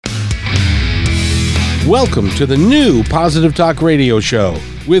Welcome to the new Positive Talk Radio Show.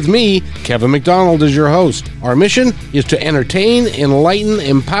 With me, Kevin McDonald, as your host. Our mission is to entertain, enlighten,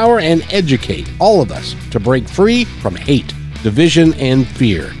 empower, and educate all of us to break free from hate, division, and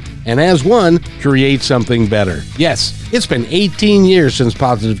fear. And as one, create something better. Yes, it's been 18 years since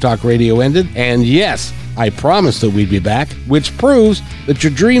Positive Talk Radio ended, and yes, I promised that we'd be back, which proves that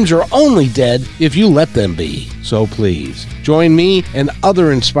your dreams are only dead if you let them be. So please, join me and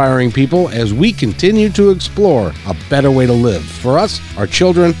other inspiring people as we continue to explore a better way to live for us, our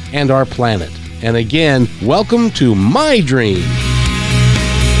children, and our planet. And again, welcome to my dream.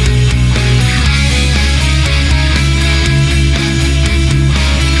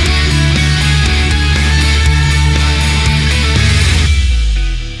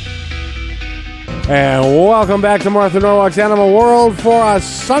 And welcome back to Martha Norwalk's Animal World for a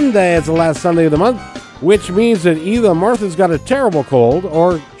Sunday. It's the last Sunday of the month, which means that either Martha's got a terrible cold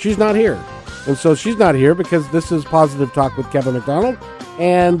or she's not here. And so she's not here because this is Positive Talk with Kevin McDonald.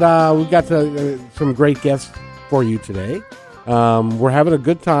 And we've got some great guests for you today. We're having a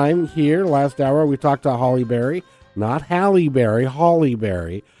good time here. Last hour we talked to Holly Berry, not Halle Berry, Holly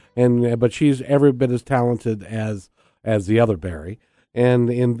Berry. But she's every bit as talented as the other Berry. And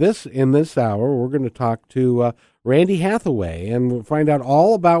in this hour, we're going to talk to Randy Hathaway and we'll find out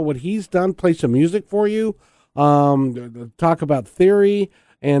all about what he's done, play some music for you, talk about theory.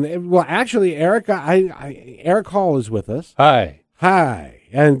 And, well, actually, Eric Hall is with us. Hi.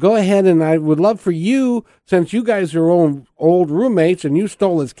 And go ahead, and I would love for you, since you guys are old roommates and you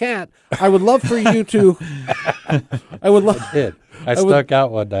stole his cat, I would love for you to... I did. I snuck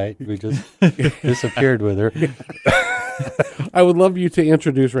out one night. We just disappeared with her. I would love you to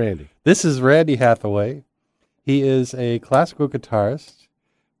introduce Randy. This is Randy Hathaway. He is a classical guitarist.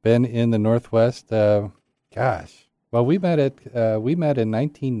 Been in the Northwest. Well, we met in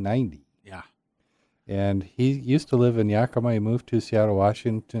 1990. Yeah. And he used to live in Yakima. He moved to Seattle,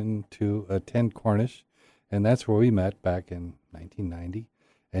 Washington to attend Cornish, and that's where we met back in 1990.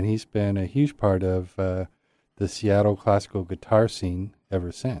 And he's been a huge part of the Seattle classical guitar scene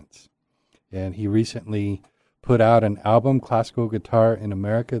ever since. And he recently put out an album, Classical Guitar in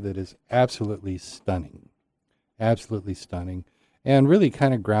America, that is absolutely stunning, and really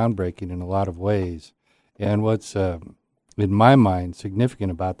kind of groundbreaking in a lot of ways. And what's, in my mind,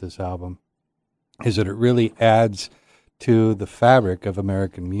 significant about this album is that it really adds to the fabric of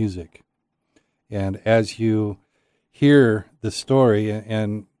American music. And as you hear the story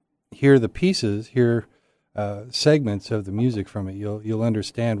and hear the pieces, hear segments of the music from it, you'll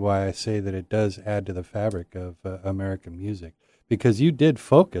understand why I say that it does add to the fabric of American music, because you did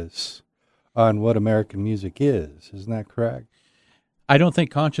focus on what American music is. Isn't that correct? I don't think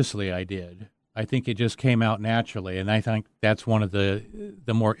consciously I did. I think it just came out naturally, and I think that's one of the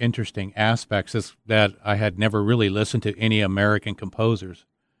more interesting aspects is that I had never really listened to any American composers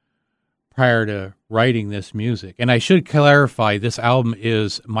prior to writing this music. And I should clarify, this album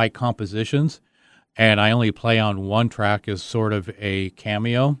is my compositions, and I only play on one track as sort of a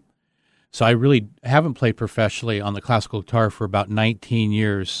cameo. So I really haven't played professionally on the classical guitar for about 19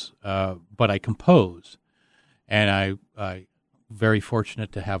 years, but I compose. And I very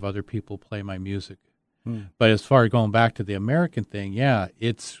fortunate to have other people play my music. But as far as going back to the American thing, yeah,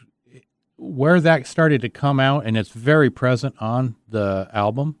 it's where that started to come out, and it's very present on the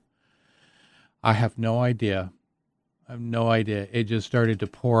album. I have no idea. It just started to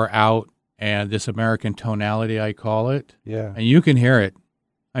pour out. And this American tonality, I call it. Yeah. And you can hear it.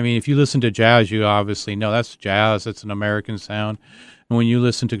 I mean, if you listen to jazz, you obviously know that's jazz. It's an American sound. And when you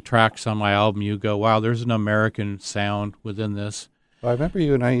listen to tracks on my album, you go, wow, there's an American sound within this. Well, I remember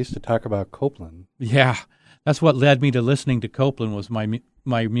you and I used to talk about Copland. Yeah. That's what led me to listening to Copland was my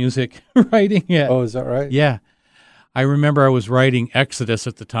music writing it. Oh, is that right? Yeah. I remember I was writing Exodus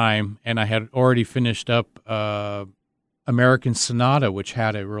at the time, and I had already finished up American Sonata, which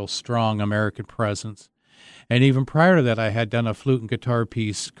had a real strong American presence. And even prior to that, I had done a flute and guitar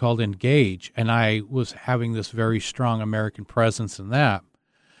piece called Engage, and I was having this very strong American presence in that.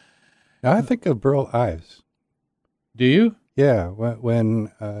 Now, I think of Burl Ives. Do you? Yeah,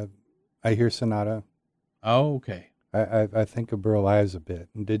 when I hear Sonata. Oh, okay. I think of Burl Ives a bit.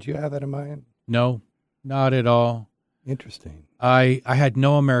 And did you have that in mind? No, not at all. Interesting. I had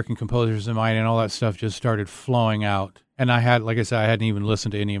no American composers in mind, and all that stuff just started flowing out. And I had, like I said, I hadn't even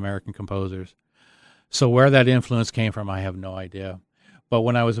listened to any American composers. So where that influence came from, I have no idea. But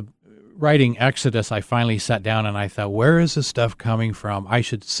when I was writing Exodus, I finally sat down and I thought, where is this stuff coming from? I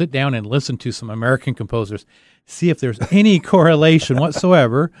should sit down and listen to some American composers, see if there's any correlation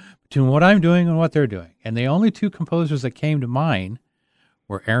whatsoever between what I'm doing and what they're doing. And the only two composers that came to mind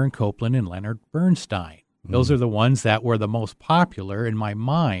were Aaron Copland and Leonard Bernstein. Those are the ones that were the most popular in my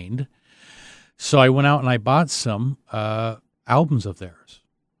mind. So I went out and I bought some albums of theirs.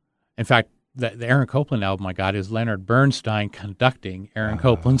 In fact, the Aaron Copland album I got is Leonard Bernstein conducting Aaron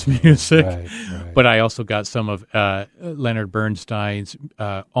Copland's music. Right. But I also got some of Leonard Bernstein's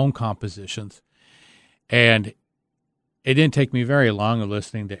own compositions. And it didn't take me very long of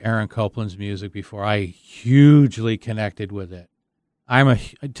listening to Aaron Copland's music before I hugely connected with it.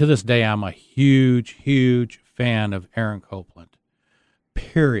 To this day, I'm a huge, huge fan of Aaron Copland.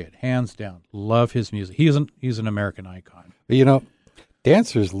 Period. Hands down. Love his music. He's an American icon. But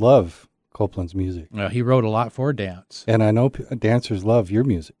dancers love Copland's music. He wrote a lot for dance. And I know dancers love your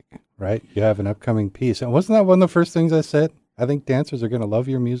music, right? You have an upcoming piece. And wasn't that one of the first things I said? I think dancers are going to love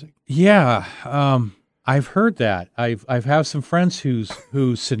your music. Yeah. I've heard that. I've have some friends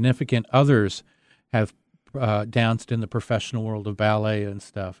whose significant others have danced in the professional world of ballet and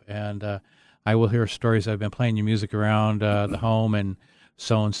stuff, and I will hear stories. I've been playing your music around the home, and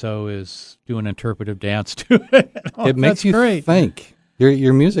so is doing interpretive dance to it. It makes you think.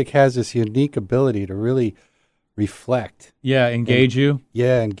 Your music has this unique ability to really reflect. Yeah, engage you.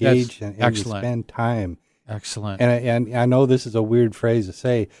 Yeah, engage That's and excellent. spend time. Excellent. And I know this is a weird phrase to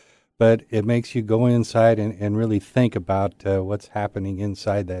say, but it makes you go inside and really think about what's happening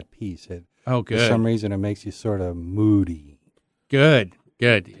inside that piece. Good. For some reason, it makes you sort of moody. Good.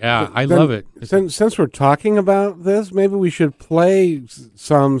 Yeah, I love it. Since we're talking about this, maybe we should play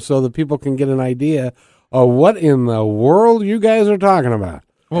some so that people can get an idea of what in the world you guys are talking about.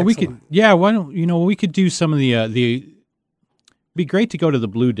 Well, we could. Yeah, why don't we could do some of the. Be great to go to the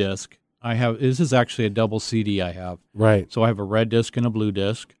blue disc. This is actually a double CD I have. Right. So I have a red disc and a blue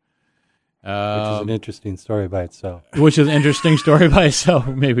disc. Which is an interesting story by itself.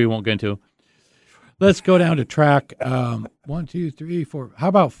 Maybe we won't get into. Let's go down to track 1, 2, 3, 4. How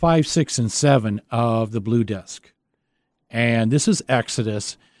about 5, 6, and 7 of the blue disc? And this is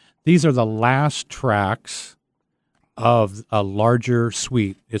Exodus. These are the last tracks of a larger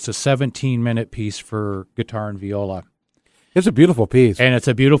suite. It's a 17-minute piece for guitar and viola. It's a beautiful piece. And it's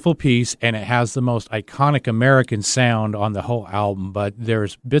a beautiful piece, and it has the most iconic American sound on the whole album. But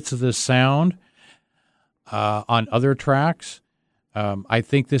there's bits of this sound on other tracks. I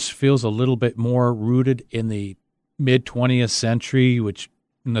think this feels a little bit more rooted in the mid-20th century, which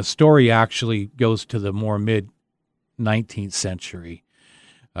the story actually goes to the more mid-19th century,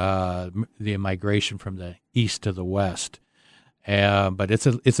 the migration from the east to the west. But it's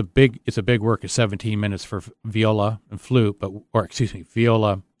a big work. It's 17 minutes for viola and flute,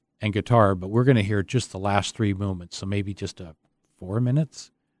 viola and guitar. But we're going to hear just the last 3 movements, so maybe just 4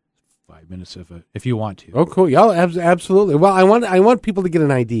 minutes. 5 minutes if you want to. Oh, cool. Yeah, absolutely. Well, I want people to get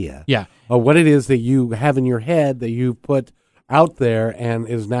an idea. Yeah. Of what it is that you have in your head that you put out there and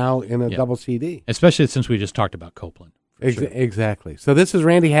is now in a double CD. Especially since we just talked about Copland. Sure. Exactly. So this is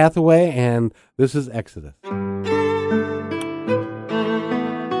Randy Hathaway, and this is Exodus.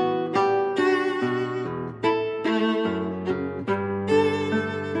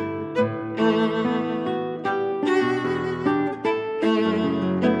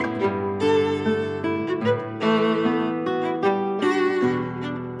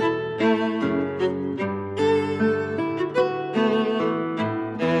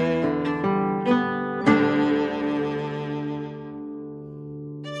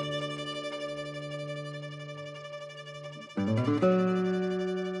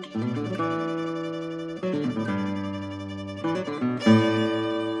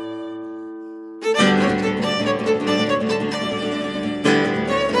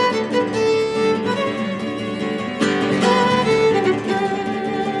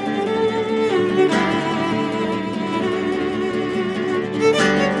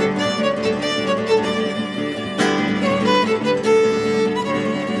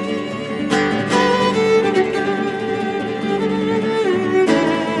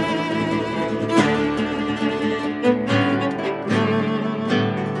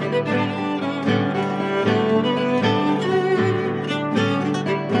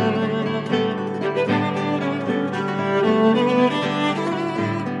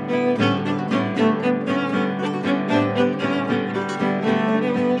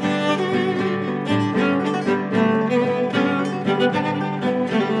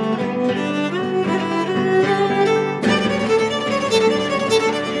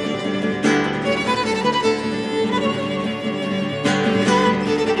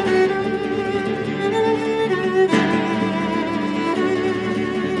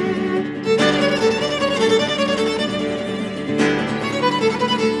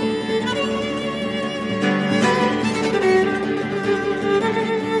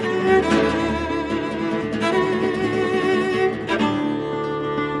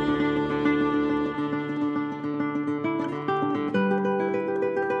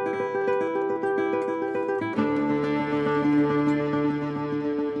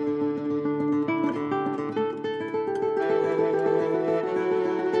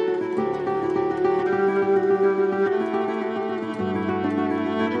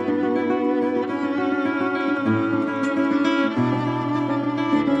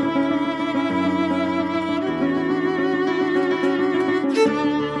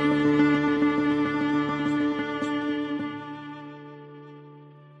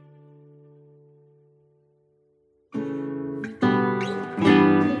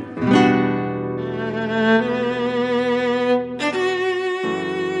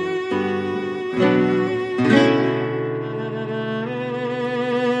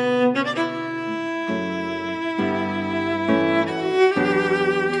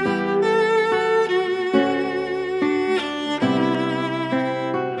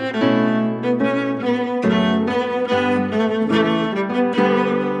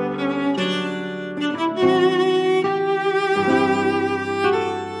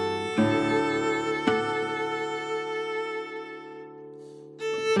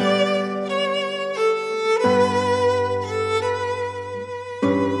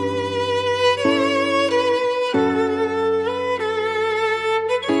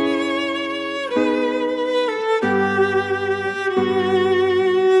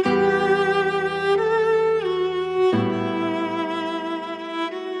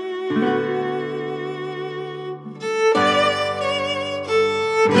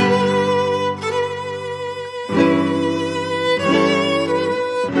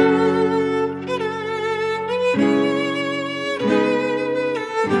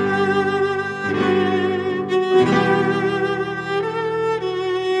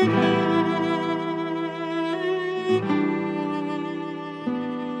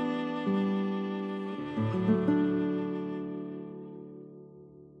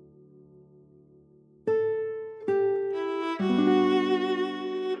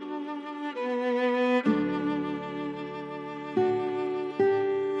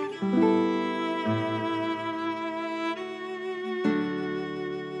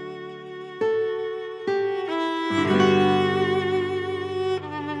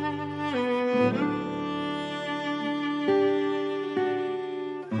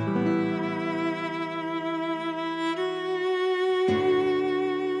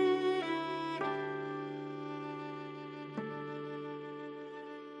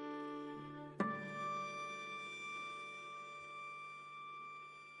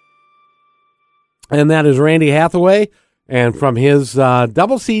 And that is Randy Hathaway, and from his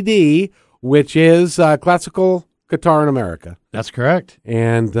double CD, which is Classical Guitar in America. That's correct.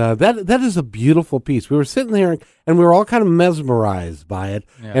 And that is a beautiful piece. We were sitting there, and we were all kind of mesmerized by it,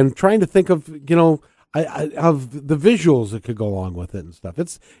 and trying to think of, of the visuals that could go along with it and stuff.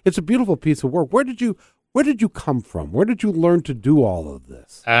 It's a beautiful piece of work. Where did you come from? Where did you learn to do all of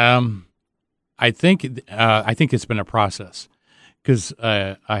this? I think it's been a process. Because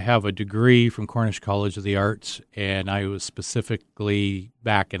I have a degree from Cornish College of the Arts, and I was specifically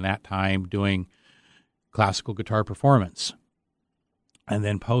back in that time doing classical guitar performance. And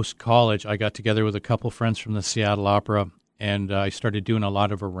then post-college, I got together with a couple friends from the Seattle Opera, and I started doing a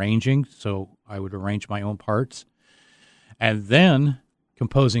lot of arranging, so I would arrange my own parts. And then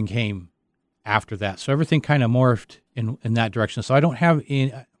composing came after that. So everything kind of morphed in that direction. So I don't have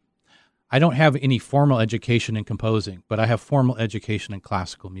any formal education in composing, but I have formal education in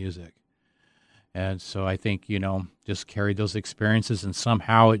classical music. And so I think, just carried those experiences, and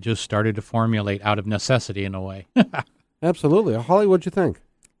somehow it just started to formulate out of necessity in a way. Absolutely. Holly, what'd you think?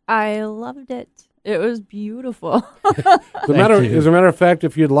 I loved it. It was beautiful. As a matter of fact,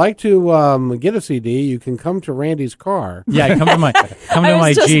 if you'd like to get a CD, you can come to Randy's car. Yeah, come to my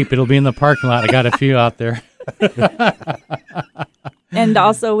Jeep. It'll be in the parking lot. I got a few out there. And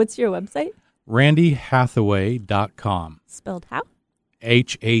also, what's your website? RandyHathaway.com. Spelled how?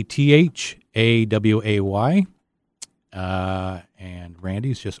 HATHAWAY. And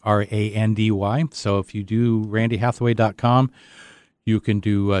Randy's just RANDY. So if you do RandyHathaway.com, you can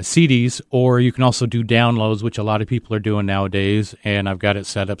do CDs, or you can also do downloads, which a lot of people are doing nowadays. And I've got it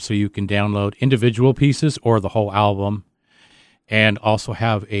set up so you can download individual pieces or the whole album. And also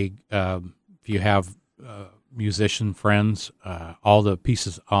have if you have musician friends, all the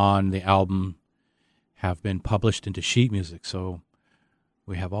pieces on the album have been published into sheet music, so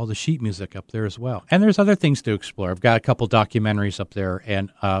we have all the sheet music up there as well. And there's other things to explore. I've got a couple documentaries up there,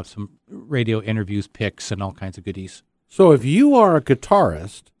 and some radio interviews, pics, and all kinds of goodies. So if you are a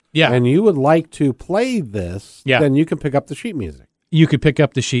guitarist and you would like to play this, then you can pick up the sheet music. You could pick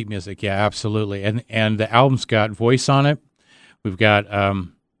up the sheet music, yeah, absolutely. And the album's got voice on it. We've got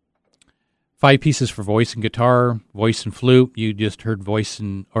 5 pieces for voice and guitar, voice and flute. You just heard voice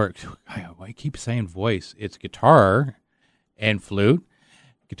I keep saying voice. It's guitar and flute,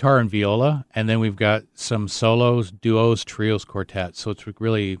 guitar and viola, and then we've got some solos, duos, trios, quartets. So it's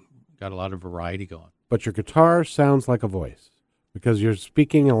really got a lot of variety going. But your guitar sounds like a voice because you're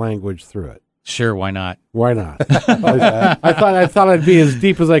speaking a language through it. Sure, why not? Why not? I thought I'd be as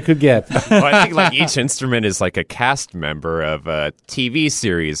deep as I could get. Well, I think like each instrument is like a cast member of a TV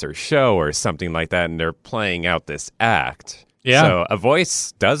series or show or something like that, and they're playing out this act. Yeah. So a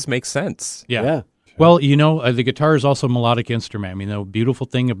voice does make sense. Yeah. Well, the guitar is also a melodic instrument. I mean, the beautiful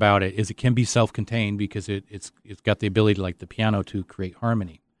thing about it is it can be self-contained because it's got the ability, like the piano, to create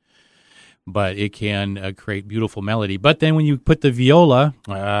harmony. But it can create beautiful melody. But then when you put the viola,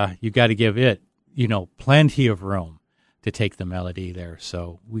 you got to give it, plenty of room to take the melody there.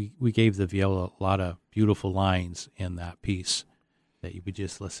 So we gave the viola a lot of beautiful lines in that piece that you would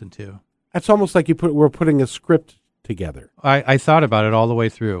just listen to. That's almost like we're putting a script together. I thought about it all the way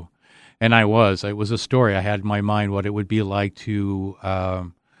through, and it was a story. I had in my mind what it would be like to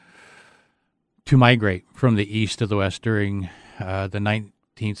migrate from the east to the west during the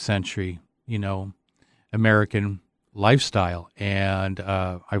 19th century. American lifestyle. And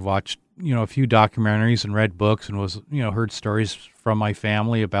I watched, a few documentaries and read books and heard stories from my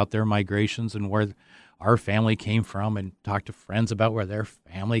family about their migrations and where our family came from, and talked to friends about where their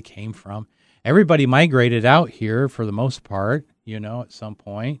family came from. Everybody migrated out here for the most part, at some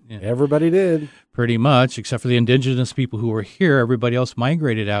point. Everybody did. Pretty much, except for the indigenous people who were here. Everybody else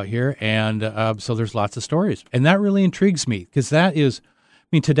migrated out here. And so there's lots of stories. And that really intrigues me because that is...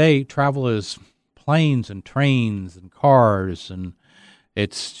 today travel is planes and trains and cars and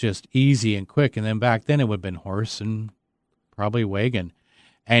It's just easy and quick. And then back then it would have been horse and probably wagon.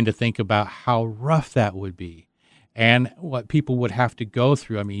 And to think about how rough that would be and what people would have to go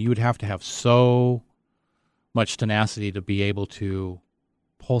through. I mean, you would have to have so much tenacity to be able to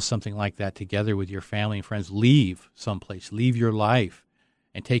pull something like that together with your family and friends, leave someplace, leave your life,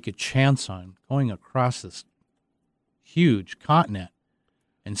 and take a chance on going across this huge continent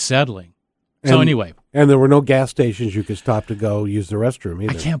and settling. So anyway. And there were no gas stations you could stop to go use the restroom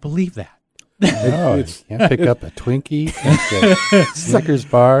either. I can't believe that. No, you can't pick up a Twinkie, a Snickers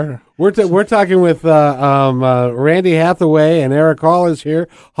bar. We're talking with Randy Hathaway, and Eric Hall is here.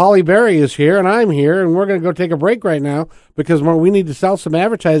 Holly Berry is here, and I'm here, and we're going to go take a break right now because we need to sell some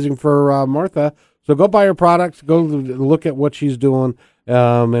advertising for Martha. So go buy her products, go look at what she's doing,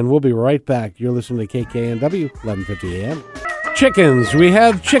 and we'll be right back. You're listening to KKNW, 1150 AM. Chickens. We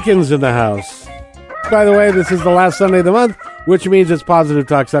have chickens in the house. By the way, this is the last Sunday of the month, which means it's Positive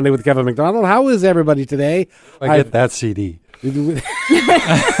Talk Sunday with Kevin McDonald. How is everybody today? I get that CD.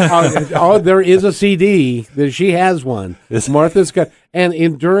 There is a CD. She has one. Martha's got,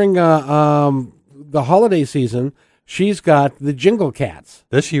 and during the holiday season, she's got the Jingle Cats.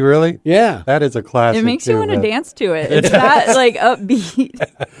 Does she really? Yeah. That is a classic. It makes you want to too, dance to it. It's not like upbeat.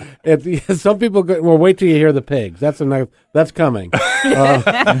 Some people go, well, wait till you hear the pigs. That's coming.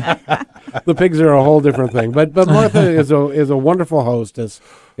 The pigs are a whole different thing. But Martha is a wonderful hostess,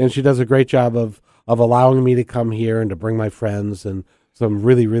 and she does a great job of allowing me to come here and to bring my friends and some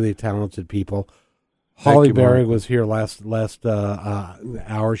really, really talented people. Holly Berry was here last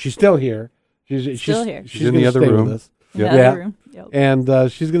hour. She's still here. She's Still here. She's in the other room. With us. In the other room. Yep.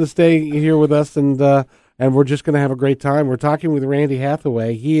 And she's going to stay here with us, and we're just going to have a great time. We're talking with Randy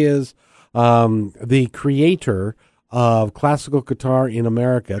Hathaway. He is the creator of Classical Guitar in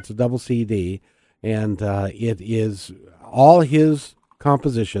America. It's a double CD, and it is all his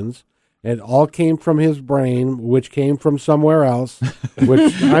compositions. It all came from his brain, which came from somewhere else,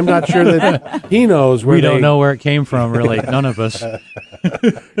 which I'm not sure that he knows where. We don't know where it came from, really. None of us.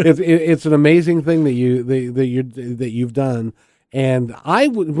 It's an amazing thing that you've done. And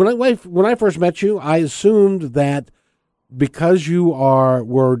when I first met you, I assumed that because you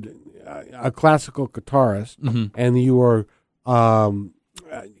were a classical guitarist, and you were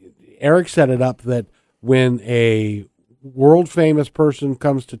Eric set it up that when a world famous person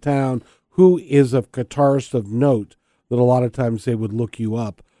comes to town who is a guitarist of note, that a lot of times they would look you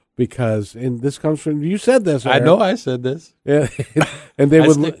up because, and this comes from, you said this, Eric. I know I said this. Yeah. And they I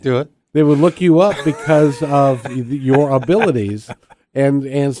would stick to it. They would look you up because of your abilities.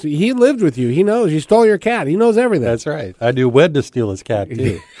 And so he lived with you. He knows. You stole your cat. He knows everything. That's right. I knew when to steal his cat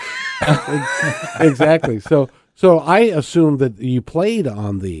too. Exactly. So I assumed that you played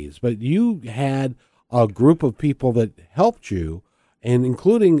on these, but you had a group of people that helped you, and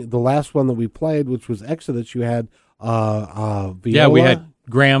including the last one that we played, which was Exodus. You had viola. Yeah, we had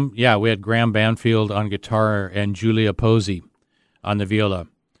Graham. Yeah, we had Graham Banfield on guitar and Julia Pozzi on the viola,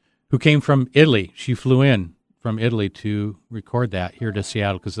 who came from Italy. She flew in from Italy to record that here to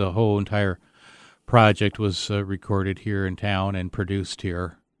Seattle because the whole entire project was recorded here in town and produced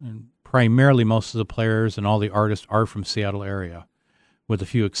here. And primarily, most of the players and all the artists are from Seattle area, with a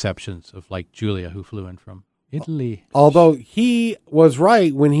few exceptions of like Julia, who flew in from Italy. Although he was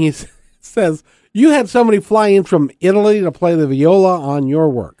right when he says you had somebody fly in from Italy to play the viola on your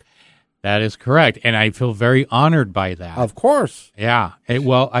work. That is correct, and I feel very honored by that. Of course. Yeah.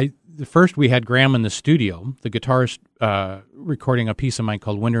 First we had Graham in the studio, the guitarist, recording a piece of mine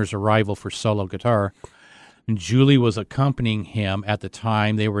called Winter's Arrival for solo guitar. And Julie was accompanying him at the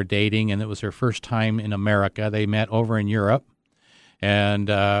time. They were dating, and it was her first time in America. They met over in Europe. And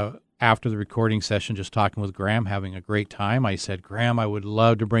after the recording session, just talking with Graham, having a great time, I said, Graham, I would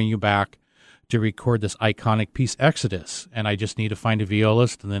love to bring you back to record this iconic piece, Exodus, and I just need to find a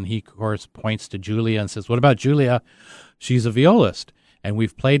violist. And then he, of course, points to Julia and says, what about Julia? She's a violist. And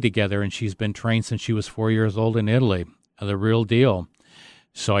we've played together, and she's been trained since she was 4 years old in Italy, the real deal.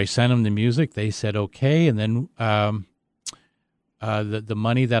 So I sent them the music. They said okay, and then the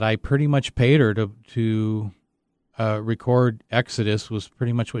money that I pretty much paid her to record Exodus was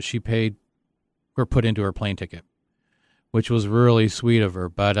pretty much what she paid or put into her plane ticket, which was really sweet of her.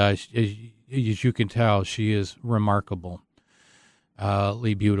 But as you can tell, she is remarkably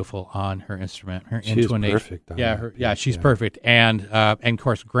beautiful on her instrument. Her intonation, perfect. She's perfect, and of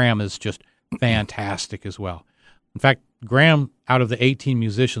course Graham is just fantastic as well. In fact, Graham, out of the 18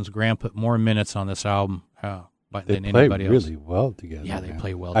 musicians, Graham put more minutes on this album than anybody else. They play really well together. Yeah, they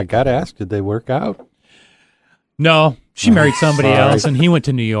play well I got to ask, did they work out? No, she married somebody Sorry. else, and he went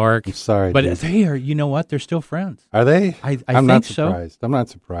to New York. I'm sorry, But dude. they are, you know what? They're still friends. Are they? I I'm think not so. surprised. I'm not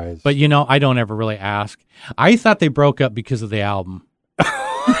surprised. But, I don't ever really ask. I thought they broke up because of the album.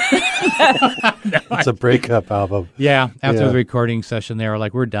 it's a breakup album. Yeah, after Yeah. the recording session, they were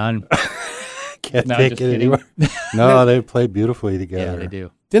like, we're done. Can't No, take just it kidding. anymore. No, they play beautifully together. Yeah, they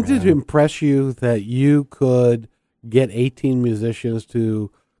do. Didn't it impress you that you could get 18 musicians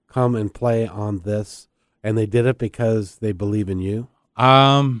to come and play on this, and they did it because they believe in you?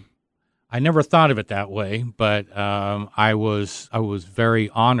 I never thought of it that way, but I was very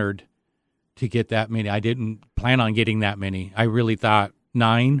honored to get that many. I didn't plan on getting that many. I really thought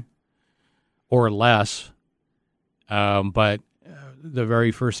 9 or less. But the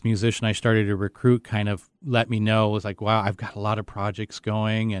very first musician I started to recruit kind of let me know, was like, wow, I've got a lot of projects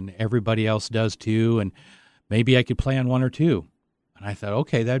going and everybody else does too. And maybe I could play on 1 or 2. And I thought,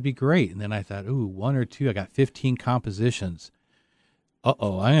 okay, that'd be great. And then I thought, ooh, 1 or 2, I got 15 compositions.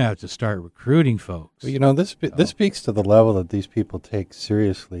 Uh-oh, I'm going to have to start recruiting folks. Well, this speaks to the level that these people take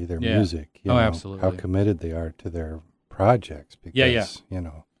seriously their Yeah. music. Oh, absolutely. How committed they are to their projects. Because, Yeah.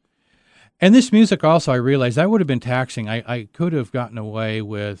 And this music also, I realized that would have been taxing. I could have gotten away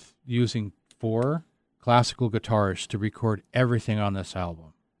with using 4 classical guitarists to record everything on this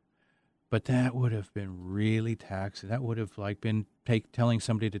album. But that would have been really taxing. That would have been telling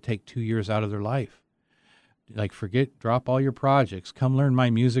somebody to take 2 years out of their life. Drop all your projects, come learn my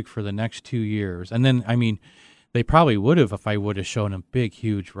music for the next 2 years. And then, they probably would have if I would have shown them big,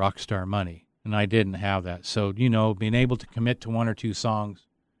 huge rock star money. And I didn't have that. So, being able to commit to 1 or 2 songs,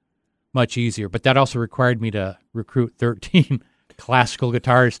 much easier. But that also required me to recruit 13 classical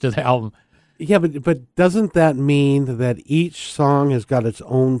guitarists to the album. Yeah, but doesn't that mean that each song has got its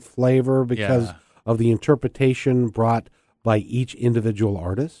own flavor because Yeah. of the interpretation brought by each individual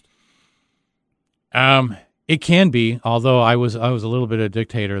artist? It can be, although I was a little bit of a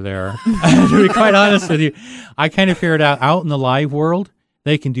dictator there. To be quite honest with you, I kind of figured out in the live world,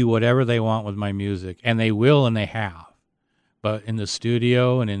 they can do whatever they want with my music, and they will, and they have. But in the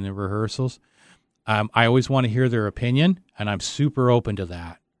studio and in the rehearsals, I always want to hear their opinion, and I'm super open to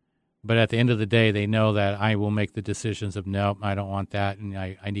that. But at the end of the day, they know that I will make the decisions of, nope, I don't want that, and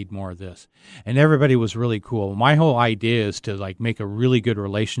I need more of this. And everybody was really cool. My whole idea is to make a really good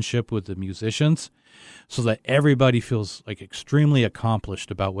relationship with the musicians so that everybody feels extremely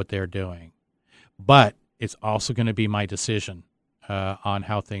accomplished about what they're doing. But it's also going to be my decision on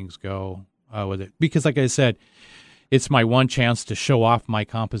how things go with it. Because like I said, it's my one chance to show off my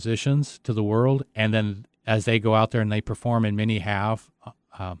compositions to the world, and then as they go out there and they perform, and many have,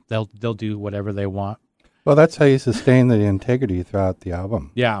 they'll do whatever they want. Well, that's how you sustain the integrity throughout the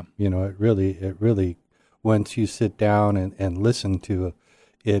album. Yeah. It really, once you sit down and listen to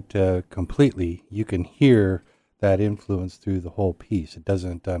it completely, you can hear that influence through the whole piece. It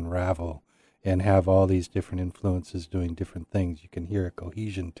doesn't unravel and have all these different influences doing different things. You can hear a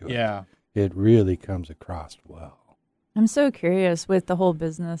cohesion to it. Yeah. It really comes across well. I'm so curious with the whole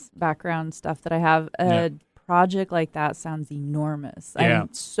business background stuff that I have. A project like that sounds enormous. Yeah.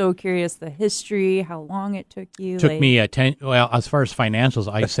 I'm so curious the history, how long it took you. Took me as far as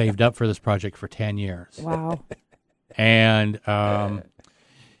financials, I saved up for this project for 10 years. Wow. And I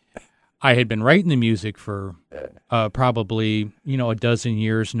had been writing the music for probably, a dozen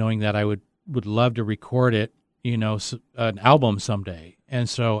years, knowing that I would love to record it, an album someday. And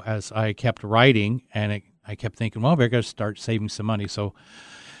so as I kept writing, and I kept thinking, well, I got to start saving some money. So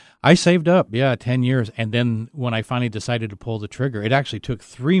I saved up, 10 years. And then when I finally decided to pull the trigger, it actually took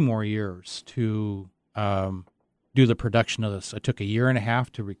 3 more years to do the production of this. It took 1.5 years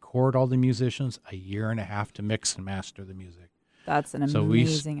to record all the musicians, 1.5 years to mix and master the music. That's an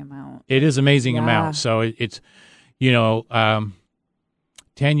amazing amount. It is amazing Yeah. amount. So it's, 10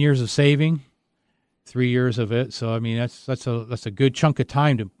 years of saving, 3 years of it. So that's a good chunk of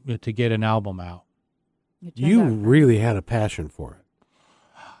time to get an album out. It turned You out- really had a passion for it.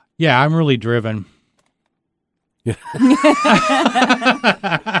 Yeah, I'm really driven. I'll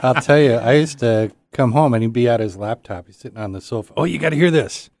tell you, I used to come home and he'd be at his laptop. He's sitting on the sofa. Oh, you got to hear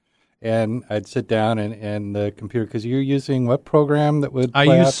this. And I'd sit down and the computer, because you're using what program that would I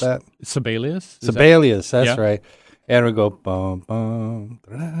play use out that? Sibelius. Is that- Sibelius, that's Yeah. right. And we go, bum, bum,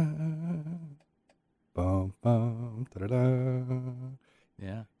 da-da, bum, bum, da-da.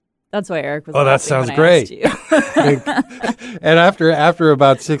 Yeah. That's why Eric was. Oh, that laughing sounds when I great. asked you. And after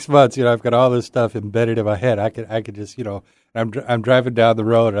about 6 months, I've got all this stuff embedded in my head. I could just, I'm driving down the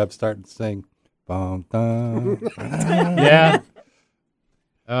road and I'm starting to sing, bum, dum, Yeah.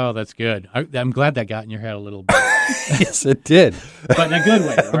 Oh, that's good. I'm glad that got in your head a little bit. Yes, it did. But in a good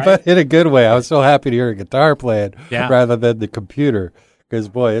way, right? But in a good way. I was so happy to hear a guitar playing rather than the computer. Because,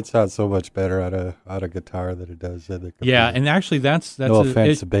 boy, it sounds so much better on a guitar than it does in the computer. Yeah, and actually that's no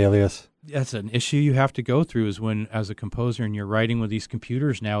offense to Balius. That's an issue you have to go through is when, as a composer, and you're writing with these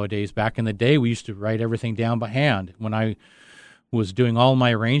computers nowadays. Back in the day, we used to write everything down by hand. When I was doing all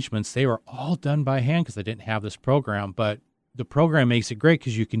my arrangements, they were all done by hand because I didn't have this program. But the program makes it great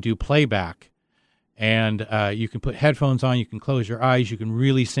because you can do playback. And you can put headphones on, you can close your eyes, you can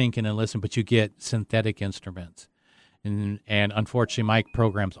really sink in and listen, but you get synthetic instruments. And unfortunately, my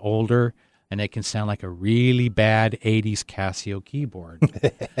program's older, and it can sound like a really bad 80s Casio keyboard.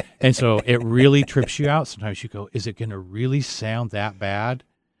 And so it really trips you out. Sometimes you go, is it going to really sound that bad?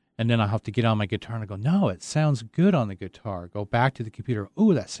 And then I'll have to get on my guitar and I go, no, it sounds good on the guitar. Go back to the computer.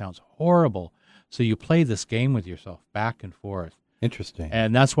 Ooh, that sounds horrible. So you play this game with yourself back and forth. Interesting.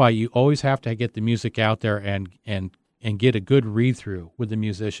 And that's why you always have to get the music out there and get a good read-through with the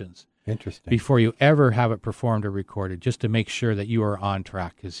musicians. Interesting. Before you ever have it performed or recorded, just to make sure that you are on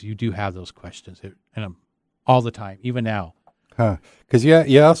track, because you do have those questions and all the time, even now. Huh. Because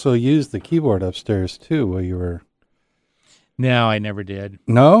you also used the keyboard upstairs, too, while you were... No, I never did.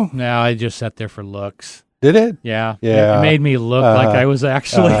 No? No, I just sat there for looks. Did it? Yeah. Yeah. It made me look like I was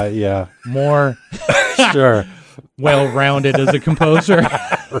actually more sure well-rounded as a composer,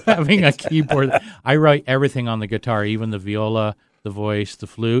 having a keyboard. I write everything on the guitar, even the viola, the voice, the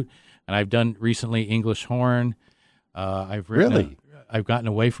flute. And I've done recently English horn. I've gotten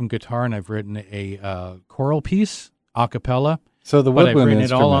away from guitar, and I've written a choral piece, a cappella. So the woodwind I've written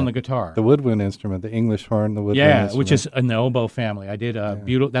instrument, it all on the guitar. The woodwind instrument, the English horn, the woodwind instrument. Which is in the oboe family. I did a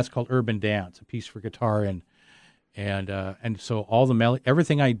beautiful. That's called Urban Dance, a piece for guitar, and so all the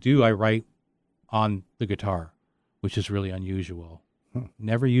everything I do, I write on the guitar, which is really unusual.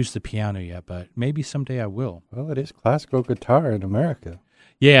 Never used the piano yet, but maybe someday I will. Well, it is classical guitar in America.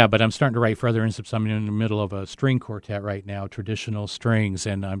 Yeah, but I'm starting to write further instruments. I'm in the middle of a string quartet right now, traditional strings,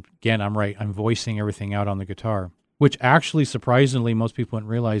 and I'm voicing everything out on the guitar, which actually, surprisingly, most people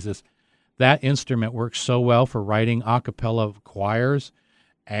wouldn't realize this. That instrument works so well for writing a cappella choirs,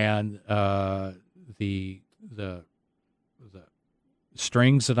 and the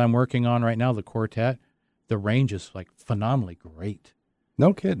strings that I'm working on right now, the quartet, the range is like phenomenally great.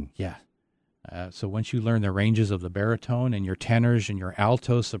 No kidding. Yeah. So once you learn the ranges of the baritone and your tenors and your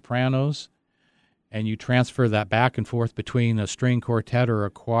altos, sopranos, and you transfer that back and forth between a string quartet or a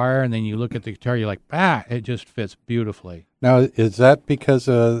choir, and then you look at the guitar, you're like, it just fits beautifully. Now, is that because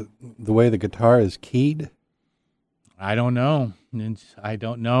of the way the guitar is keyed? I don't know.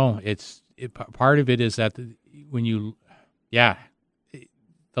 Part of it is that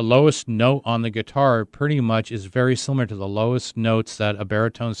the lowest note on the guitar pretty much is very similar to the lowest notes that a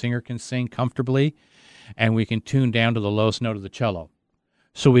baritone singer can sing comfortably, and we can tune down to the lowest note of the cello.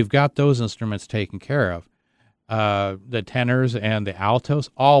 So we've got those instruments taken care of. The tenors and the altos,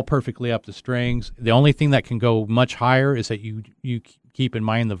 all perfectly up the strings. The only thing that can go much higher is that you keep in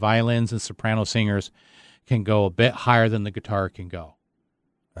mind the violins and soprano singers can go a bit higher than the guitar can go.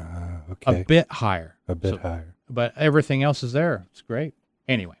 Okay. A bit higher. Higher. But everything else is there. It's great.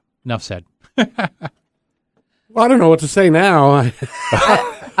 Anyway, enough said. Well, I don't know what to say now. I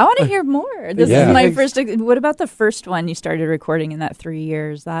want to hear more. This is my first. What about the first one you started recording in that 3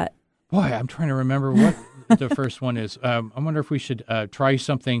 years? Boy, I'm trying to remember what the first one is. I wonder if we should try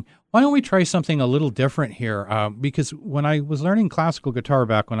something. Why don't we try something a little different here? Because when I was learning classical guitar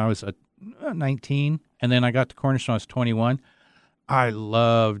back when I was 19, and then I got to Cornish when I was 21, I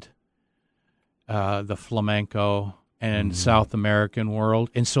loved the flamenco and South American world.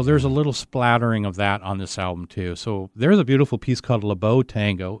 And so there's a little splattering of that on this album, too. So there's a beautiful piece called Le Beau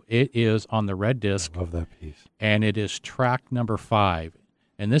Tango. It is on the red disc. I love that piece. And it is track number 5.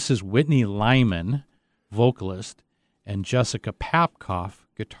 And this is Whitney Lyman, vocalist, and Jessica Papkoff,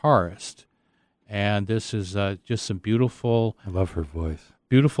 guitarist. And this is just some beautiful... I love her voice.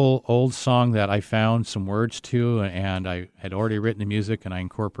 Beautiful old song that I found some words to, and I had already written the music, and I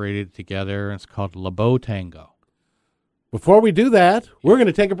incorporated it together. It's called Le Beau Tango. Before we do that, we're going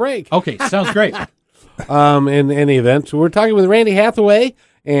to take a break. Okay, sounds great. In any event, so we're talking with Randy Hathaway,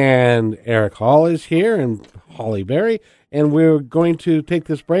 and Eric Hall is here, and Holly Berry, and we're going to take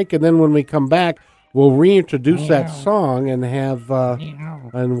this break, and then when we come back, we'll reintroduce that song and have,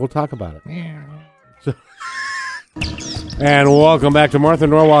 and we'll talk about it. And welcome back to Martha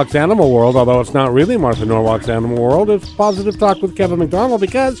Norwalk's Animal World, although it's not really Martha Norwalk's Animal World. It's Positive Talk with Kevin McDonald,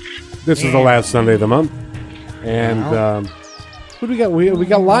 because this is the last Sunday of the month. And who do we got? We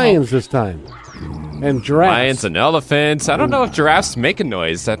got lions this time, and giraffes. Lions and elephants. I don't know if giraffes make a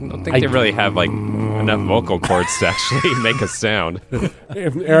noise. I don't think they really have like enough vocal cords to actually make a sound.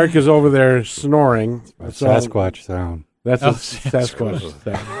 If Eric is over there snoring. So Sasquatch sound. that's a Sasquatch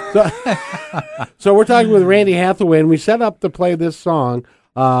sound. So we're talking with Randy Hathaway, and we set up to play this song.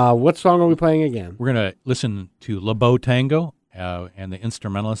 What song are we playing again? We're going to listen to LeBeau Tango, and the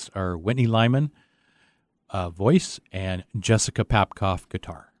instrumentalists are Whitney Lyman, voice, and Jessica Papkoff,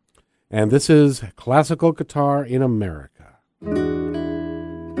 guitar. And this is Classical Guitar in America.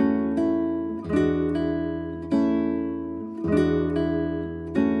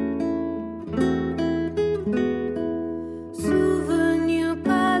 Souvenir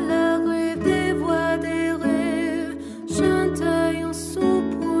par la rêve des voix des rêves, chantaille en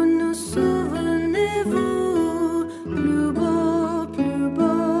soupe pour nous, souvenez-vous, plus beau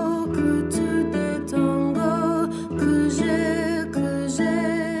que tout des tangos que j'ai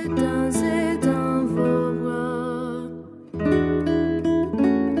dansé dans vos bras.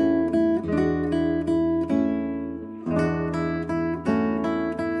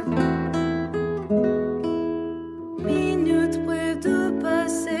 Minute près de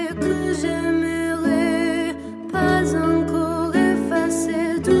passer que j'aimerais pas encore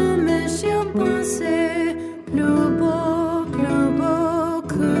effacer de mes chères pensées. Plus beau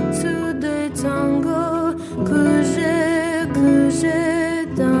que tout des tangos que j'ai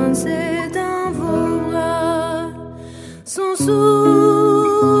dansé dans vos bras. Son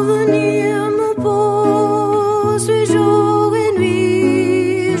souvenir me poursuit jour et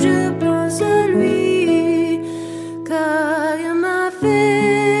nuit. Je pense à lui, car il m'a fait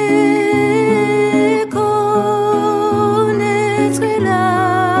connaître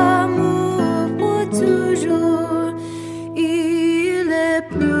l'amour pour toujours. Il est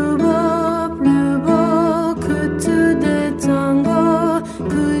plus beau que tout des tangos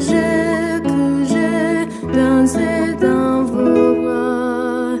que j'ai dansé dans vos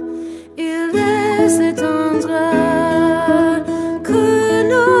bras. Il laisse étendra que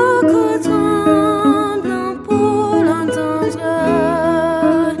nos corps tremblent pour l'entendre.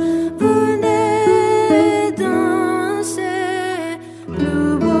 Venez danser,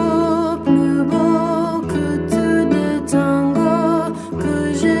 plus beau que tout des tangos que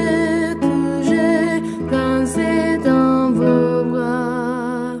j'ai dansé dans vos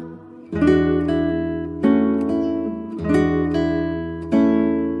bras.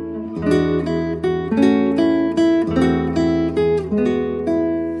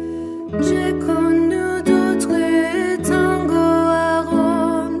 J'ai connu d'autres tangos à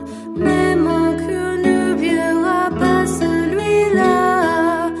Rome, mais mon cœur ne verra pas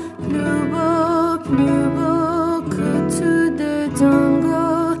celui-là. Plus beau que tout des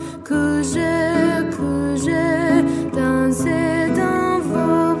tangos que j'ai dansé dans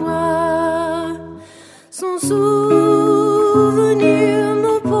vos bras. Son souvenir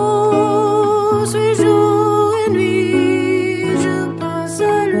me poursuit jour et nuit. Je pense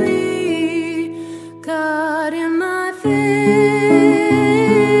à lui, car il m'a fait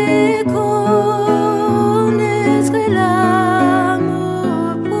connaître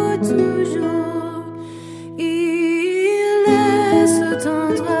l'amour pour toujours. Il laisse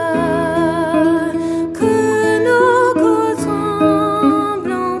tendra que nos corps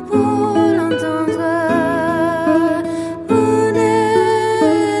tremblent pour l'entendre.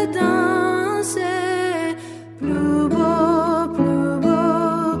 Venez danser, plus beau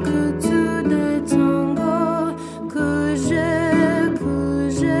que tout des tangos que j'ai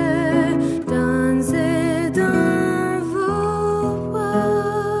dansé dans vos bras.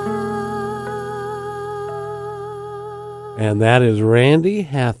 And that is Randy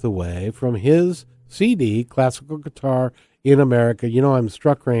Hathaway from his CD, Classical Guitar in America. You know, I'm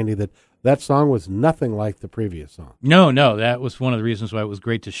struck, Randy, that song was nothing like the previous song. No, that was one of the reasons why it was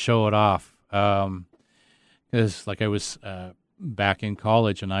great to show it off. Because, like, I was back in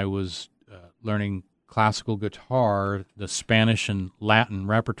college and I was learning classical guitar, the Spanish and Latin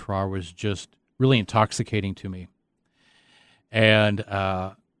repertoire was just really intoxicating to me. And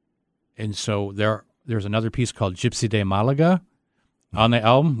so there's another piece called Gypsy de Malaga on the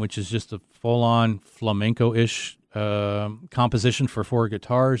album, which is just a full-on flamenco-ish composition for 4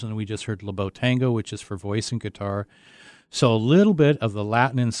 guitars, and we just heard LeBeau Tango, which is for voice and guitar. So a little bit of the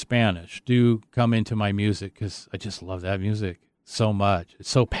Latin and Spanish do come into my music because I just love that music so much. It's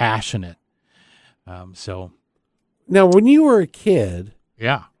so passionate. So Now, when you were a kid,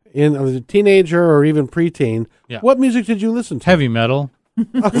 yeah, as a teenager or even preteen, Yeah. what music did you listen to? heavy metal.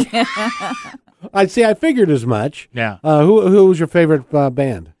 I see. I figured as much. Yeah. Who was your favorite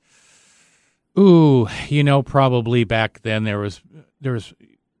band? Ooh, probably back then there was, I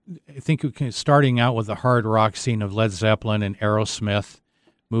think starting out with the hard rock scene of Led Zeppelin and Aerosmith,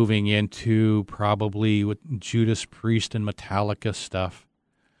 moving into probably with Judas Priest and Metallica stuff,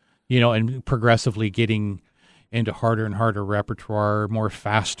 and progressively getting into harder and harder repertoire, more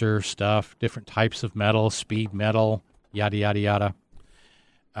faster stuff, different types of metal, speed metal, yada, yada, yada.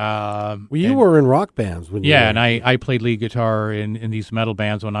 You were in rock bands when you were. And I played lead guitar in these metal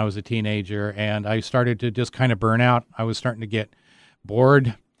bands when I was a teenager, and I started to just kind of burn out. I was starting to get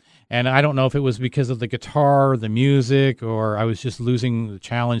bored, and I don't know if it was because of the guitar, the music, or I was just losing the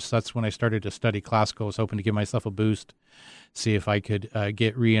challenge. So that's when I started to study classical. I was hoping to give myself a boost, see if I could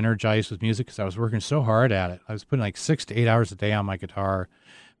get re-energized with music, because I was working so hard at it. I was putting like 6 to 8 hours a day on my guitar,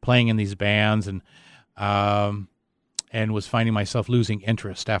 playing in these bands, and was finding myself losing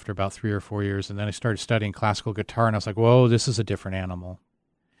interest after about 3 or 4 years. And then I started studying classical guitar, and I was like, whoa, this is a different animal.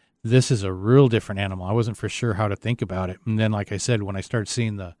 This is a real different animal. I wasn't for sure how to think about it. And then, like I said, when I started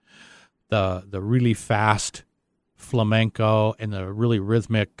seeing the really fast flamenco and the really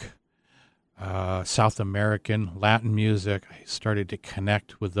rhythmic South American Latin music, I started to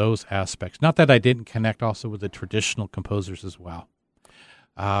connect with those aspects. Not that I didn't connect also with the traditional composers as well,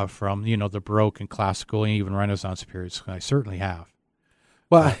 from the Baroque and classical and even Renaissance periods. I certainly have.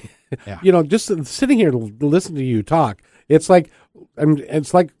 Well, yeah. Just sitting here to listen to you talk, it's like I'm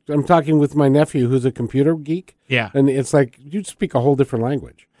talking with my nephew who's a computer geek. Yeah. And it's like you speak a whole different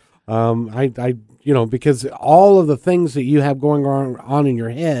language. Because all of the things that you have going on in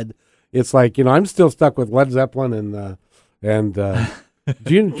your head, it's like, I'm still stuck with Led Zeppelin and now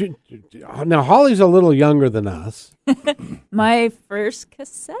Holly's a little younger than us. My first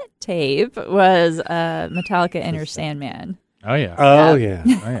cassette tape was Metallica Enter Sandman. Oh, yeah. Oh, yeah.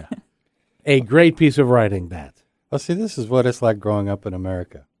 Oh, yeah. A great piece of writing, that. Well, see, this is what it's like growing up in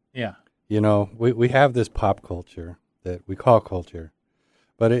America. Yeah. We have this pop culture that we call culture,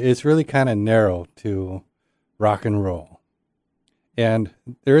 but it's really kind of narrow to rock and roll. And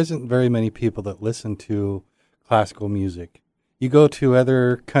there isn't very many people that listen to classical music. You go to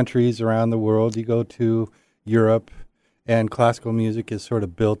other countries around the world, you go to Europe, and classical music is sort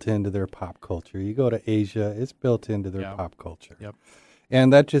of built into their pop culture. You go to Asia, it's built into their pop culture. Yep.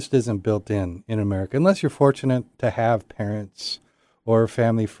 And that just isn't built in America, unless you're fortunate to have parents or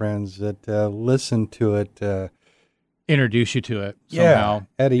family friends that listen to it. Introduce you to it somehow.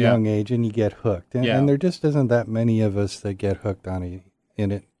 At a young age, and you get hooked. And, Yeah. and there just isn't that many of us that get hooked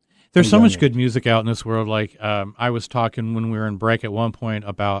in it. There's so young much age. good music out in this world. Like I was talking when we were in break at one point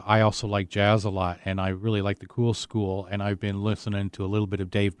about I also like jazz a lot, and I really like the Cool School, and I've been listening to a little bit of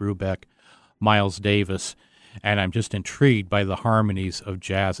Dave Brubeck, Miles Davis, and I'm just intrigued by the harmonies of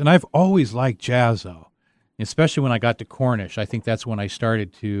jazz. And I've always liked jazz, though, especially when I got to Cornish. I think that's when I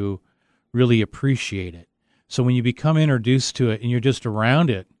started to really appreciate it. So when you become introduced to it and you're just around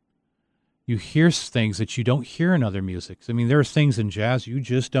it, you hear things that you don't hear in other music. I mean, there are things in jazz you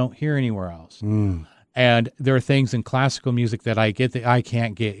just don't hear anywhere else. Mm. And there are things in classical music that I get that I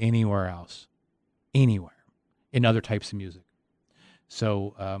can't get anywhere else, anywhere, in other types of music.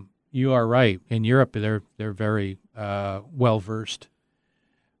 So you are right. In Europe, they're very well-versed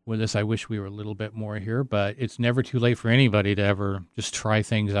with this. I wish we were a little bit more here, but it's never too late for anybody to ever just try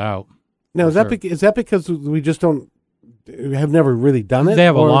things out. Now, is that because we just have never really done it? They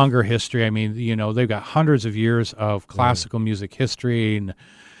have or? a longer history. I mean, they've got hundreds of years of classical music history, and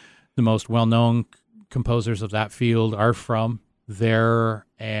the most well-known composers of that field are from there,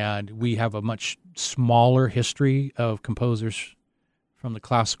 and we have a much smaller history of composers from the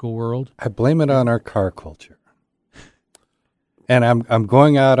classical world. I blame it on our car culture. And I'm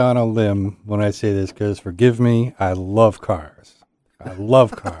going out on a limb when I say this, because forgive me, I love cars. I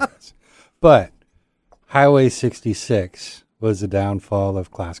love cars. But Highway 66 was the downfall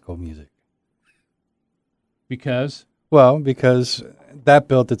of classical music. Because? Well, because that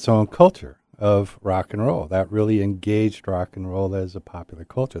built its own culture of rock and roll. That really engaged rock and roll as a popular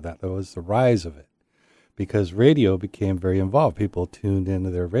culture. That was the rise of it. Because radio became very involved. People tuned into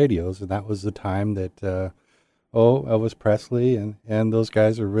their radios, and that was the time that, Elvis Presley and those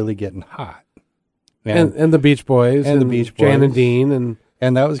guys are really getting hot. And the Beach Boys. And the Beach Boys. Jan and Dean.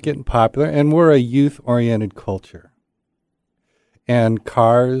 And that was getting popular. And we're a youth-oriented culture. And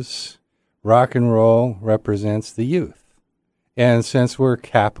cars, rock and roll represents the youth. And since we're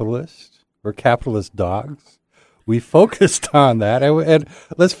capitalist dogs, we focused on that. And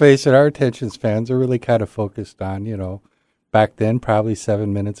let's face it, our attention spans are really kind of focused on, back then, probably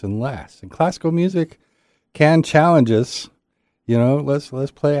 7 minutes and less. And classical music can challenge us.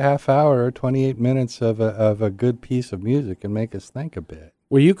 Let's play a half hour or 28 minutes of a good piece of music and make us think a bit.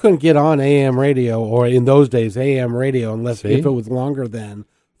 Well, you couldn't get on AM radio, or in those days, AM radio, if it was longer than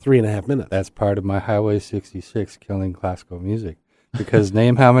 3.5 minutes. That's part of my Highway 66 killing classical music, Because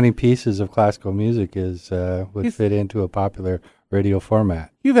name how many pieces of classical music would Yes. fit into a popular radio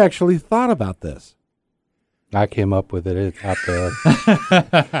format. You've actually thought about this. I came up with it. It's out there.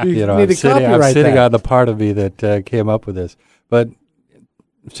 You I'm need to sitting copyright that. on the part of me that came up with this. But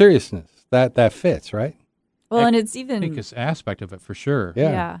seriousness, that fits, right? Well, and it's I even think it's an aspect of it for sure.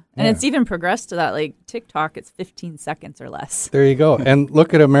 Yeah. and Yeah. it's even progressed to that. Like TikTok, it's 15 seconds or less. There you go. And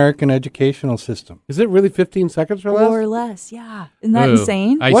look at American educational system. Is it really 15 seconds or less? Or less, yeah. Isn't that Ooh,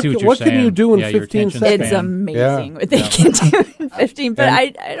 insane? I What see what can- you're what can saying. you do in Yeah, your 15 attention seconds? It's span. amazing Yeah. what they can do in 15, but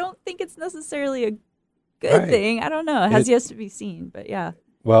And- I don't think it's necessarily a good Right. thing. I don't know. It has It- yet to be seen, but yeah.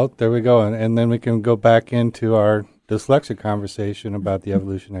 Well, there we go. And then we can go back into our dyslexic conversation about the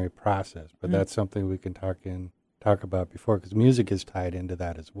evolutionary process. But that's something we can talk about before, because music is tied into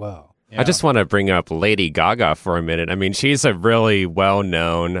that as well. I just want to bring up Lady Gaga for a minute. I mean, she's a really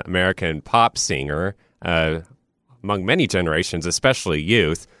well-known American pop singer among many generations, especially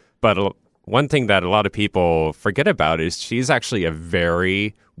youth. But one thing that a lot of people forget about is she's actually a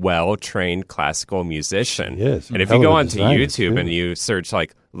very well-trained classical musician. She is. And if Hell you of go a onto designer, YouTube too. and you search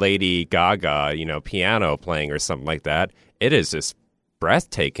like Lady Gaga, piano playing or something like that, it is just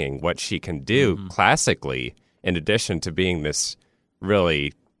breathtaking what she can do classically, in addition to being this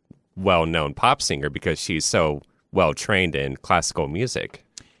really well-known pop singer, because she's so well-trained in classical music.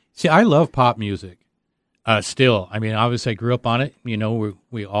 See, I love pop music. Still, I mean, obviously, I grew up on it.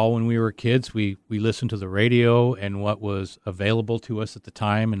 We all, when we were kids, we listened to the radio and what was available to us at the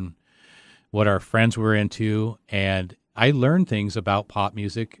time, and what our friends were into. And I learned things about pop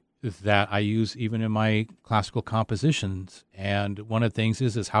music that I use even in my classical compositions. And one of the things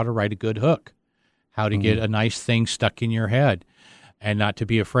is how to write a good hook, how to get a nice thing stuck in your head, and not to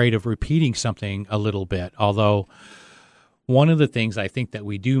be afraid of repeating something a little bit. Although one of the things I think that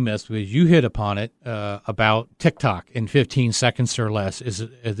we do miss, was you hit upon it, about TikTok in 15 seconds or less, is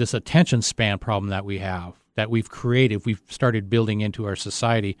this attention span problem that we have, that we've created, we've started building into our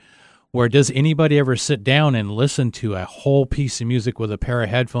society. Where does anybody ever sit down and listen to a whole piece of music with a pair of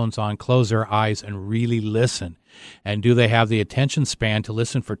headphones on, close their eyes, and really listen? And do they have the attention span to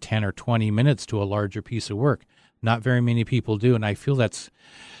listen for 10 or 20 minutes to a larger piece of work? Not very many people do, and I feel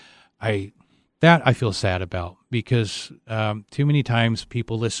I feel sad about, because too many times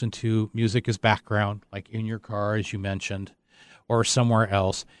people listen to music as background, like in your car, as you mentioned, or somewhere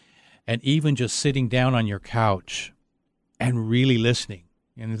else, and even just sitting down on your couch and really listening.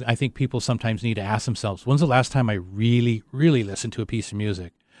 And I think people sometimes need to ask themselves, when's the last time I really, really listened to a piece of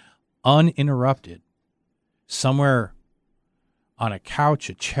music uninterrupted, somewhere on a couch,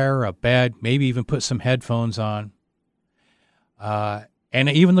 a chair, a bed, maybe even put some headphones on. And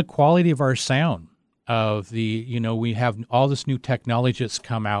even the quality of our sound, we have all this new technology that's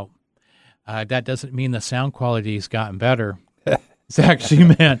come out. That doesn't mean the sound quality has gotten better. It's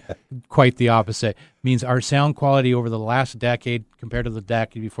actually meant quite the opposite. It means our sound quality over the last decade compared to the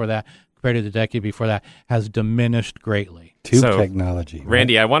decade before that, has diminished greatly. Tube So, technology. Right?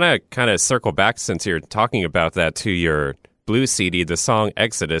 Randy, I want to kind of circle back, since you're talking about that, to your Blue CD, the song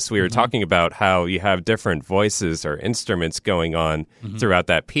Exodus. We were talking about how you have different voices or instruments going on throughout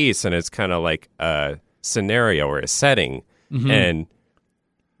that piece, and it's kind of like a scenario or a setting. And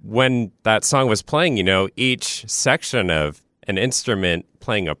when that song was playing, each section of an instrument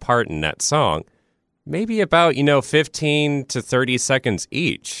playing a part in that song, maybe about, 15 to 30 seconds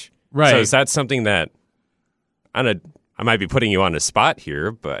each. Right. So is that something that, I might be putting you on the spot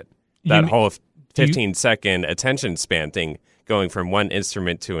here, but that whole 15-second attention span thing, going from one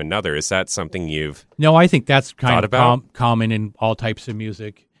instrument to another, is that something you've No, I think that's kind thought of about? common in all types of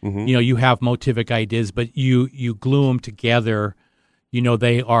music. You have motivic ideas, but you glue them together.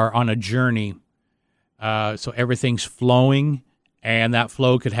 They are on a journey. So everything's flowing, and that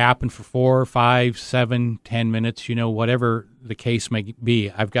flow could happen for 4, 5, 7, 10 minutes, whatever the case may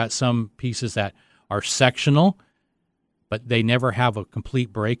be. I've got some pieces that are sectional, but they never have a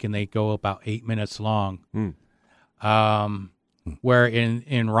complete break, and they go about 8 minutes long. Where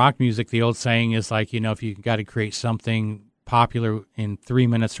in rock music, the old saying is like, if you got to create something popular in 3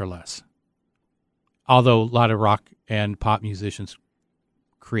 minutes or less. Although a lot of rock and pop musicians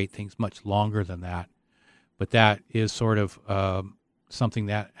create things much longer than that. But that is sort of something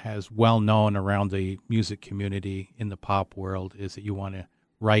that has well known around the music community in the pop world, is that you want to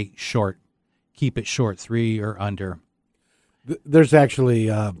write short, keep it short, 3 or under. There's actually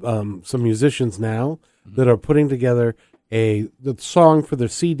some musicians now that are putting together the song for their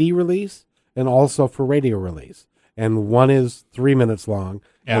CD release and also for radio release. And one is 3 minutes long,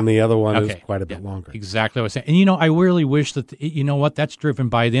 and the other one is quite a bit longer. Exactly what I was saying. And, I really wish that, that's driven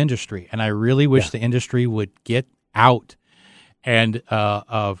by the industry. And I really wish the industry would get out and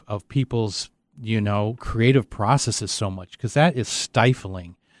of people's creative processes so much, because that is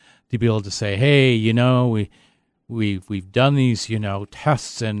stifling to be able to say, hey, we've done these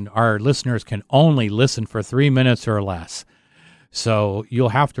tests, and our listeners can only listen for 3 minutes or less, so you'll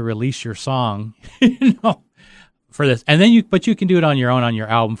have to release your song for this, and then you can do it on your own on your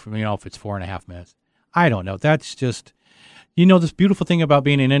album from if it's 4.5 minutes. I don't know. That's just this beautiful thing about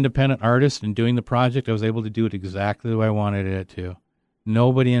being an independent artist and doing the project. I was able to do it exactly the way I wanted it to.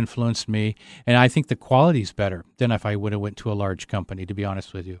 Nobody influenced me, and I think the quality's better than if I would have went to a large company, to be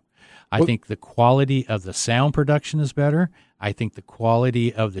honest with you. I think the quality of the sound production is better. I think the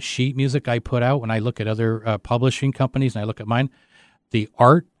quality of the sheet music I put out, when I look at other publishing companies and I look at mine, the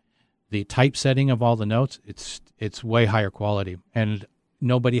art, the typesetting of all the notes, it's way higher quality. And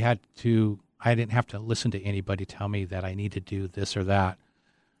I didn't have to listen to anybody tell me that I need to do this or that.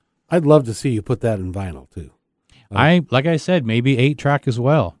 I'd love to see you put that in vinyl too. Like I said, maybe 8-track as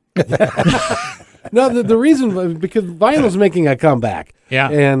well. No, the reason, because vinyl's making a comeback. Yeah.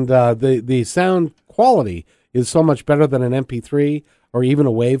 And the sound quality is so much better than an MP3 or even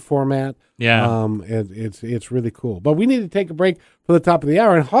a WAV format. Yeah. It's really cool. But we need to take a break for the top of the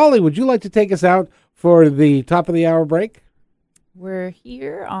hour. And Holly, would you like to take us out for the top of the hour break? We're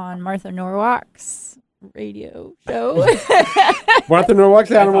here on Martha Norwalk's radio show. Martha Norwalk's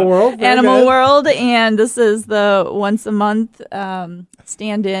Animal World. Very Animal good. World, and this is the once a month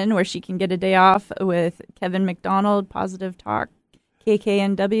stand-in where she can get a day off with Kevin McDonald, Positive Talk,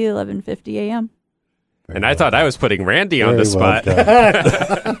 KKNW, 1150 a.m. And I thought I was putting Randy on the spot.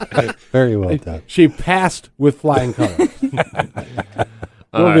 Done. Very well done. She passed with flying colors.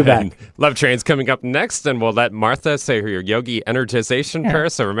 We'll be back. And Love Train's coming up next, and we'll let Martha say her yogi energization prayer.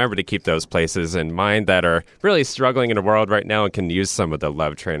 So remember to keep those places in mind that are really struggling in the world right now and can use some of the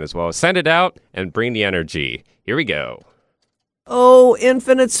Love Train as well. Send it out and bring the energy. Here we go. O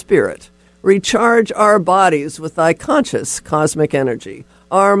infinite spirit, recharge our bodies with thy conscious cosmic energy,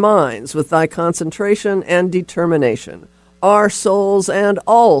 our minds with thy concentration and determination, our souls and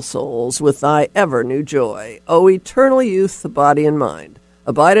all souls with thy ever new joy. O eternal youth, body and mind,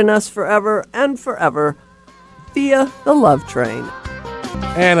 abide in us forever and forever via the Love Train.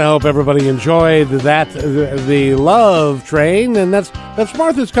 And I hope everybody enjoyed the Love Train. And that's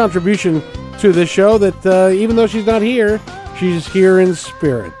Martha's contribution to this show, that even though she's not here, she's here in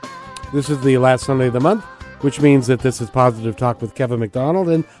spirit. This is the last Sunday of the month, which means that this is Positive Talk with Kevin McDonald.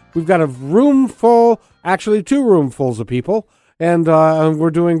 And we've got a room full, actually 2 roomfuls of people. And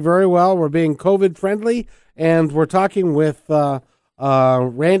we're doing very well. We're being COVID-friendly. And we're talking with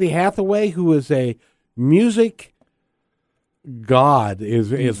Randy Hathaway, who is a music god,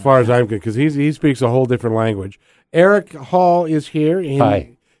 as far as I'm concerned, because he speaks a whole different language. Eric Hall is here.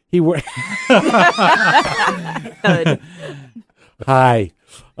 Hi. Hi.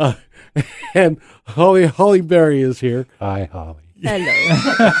 And Holly Berry is here. Hi, Holly.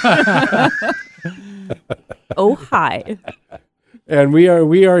 Hello. Oh, hi. And we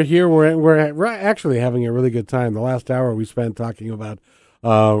are here. We're actually having a really good time. The last hour we spent talking about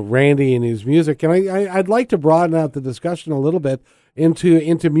Randy and his music, and I'd like to broaden out the discussion a little bit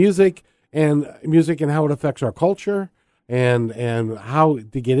into music and how it affects our culture, and how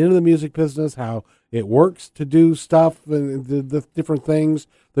to get into the music business, how it works to do stuff, and the different things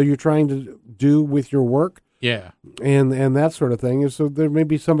that you're trying to do with your work. Yeah. And that sort of thing. And so there may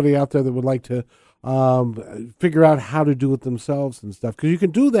be somebody out there that would like to figure out how to do it themselves and stuff, because you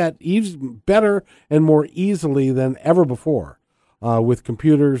can do that better and more easily than ever before with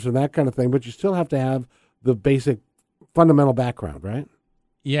computers and that kind of thing. But you still have to have the basic fundamental background, right?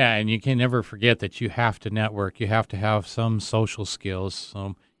 Yeah, and you can never forget that you have to network. You have to have some social skills.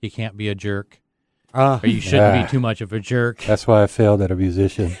 So you can't be a jerk. Or you shouldn't be too much of a jerk. That's why I failed at a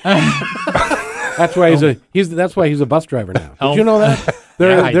musician. That's why he's a bus driver now. Did you know that?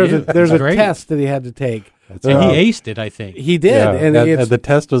 There's a test that he had to take. And he aced it, I think. He did, Yeah, and the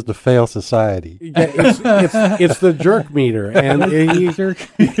test was to fail society. it's the jerk meter, and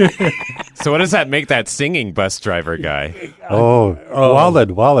So what does that make that singing bus driver guy?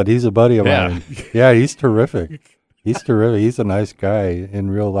 Walid, he's a buddy of Yeah. mine. Yeah, he's terrific. He's terrific. He's a nice guy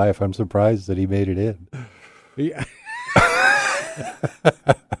in real life. I'm surprised that he made it in. Yeah.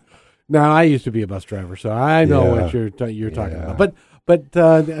 Now, I used to be a bus driver, so I know what you're talking about. But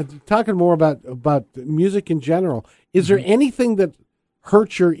talking more about music in general, is there anything that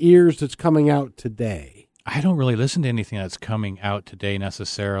hurts your ears that's coming out today? I don't really listen to anything that's coming out today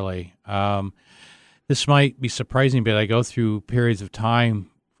necessarily. This might be surprising, but I go through periods of time,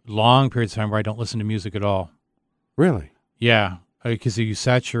 long periods of time, where I don't listen to music at all. Really? Yeah, because you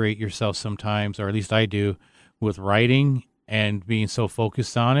saturate yourself sometimes, or at least I do, with writing and being so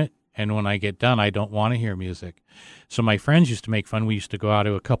focused on it. And when I get done, I don't want to hear music. So my friends used to make fun. We used to go out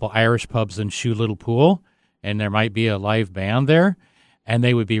to a couple Irish pubs and shoot a little pool, and there might be a live band there. And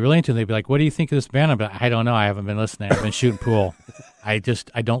they would be really into it. They'd be like, what do you think of this band? I'd be like, I don't know. I haven't been listening. I've been shooting pool. I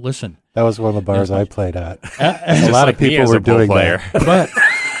don't listen. That was one of the bars I played at. Just A lot like of me people as were a pool doing player. that. But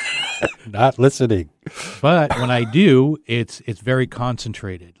not listening. But when I do, it's very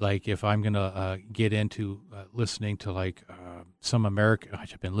concentrated. Like if I'm going to get into listening to like some American,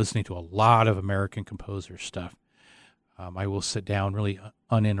 I've been listening to a lot of American composer stuff. I will sit down really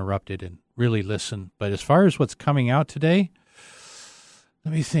uninterrupted and really listen. But as far as what's coming out today,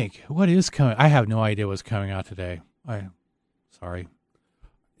 let me think. What is coming? I have no idea what's coming out today. Sorry.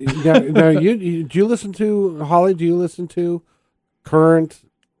 Now, do you listen to, Holly, do you listen to current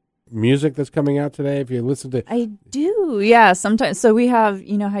music that's coming out today? If you listen to, I do, yeah. Sometimes, so we have,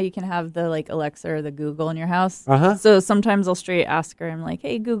 you know how you can have the like Alexa or the Google in your house. So sometimes I'll straight ask her. I'm like,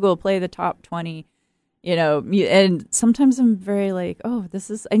 hey Google, play the top 20. You know, and sometimes I'm very like, oh,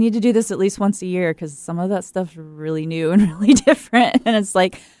 I need to do this at least once a year because some of that stuff's really new and really different. And it's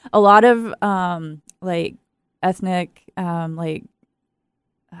like a lot of like ethnic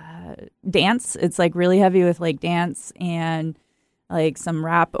dance. It's like really heavy with like dance and like some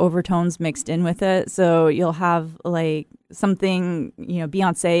rap overtones mixed in with it. So you'll have like something, you know,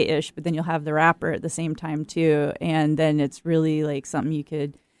 Beyonce-ish, but then you'll have the rapper at the same time too. And then it's really like something you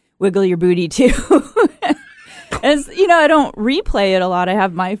could wiggle your booty to. As you know, I don't replay it a lot. I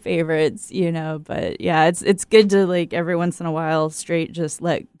have my favorites, you know, but yeah, it's good to like every once in a while straight just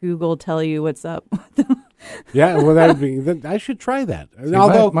let Google tell you what's up. yeah, well, that would be. I should try that. See,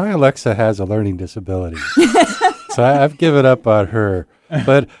 although my Alexa has a learning disability, so I've given up on her.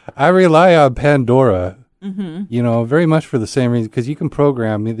 But I rely on Pandora, you know, very much for the same reason because you can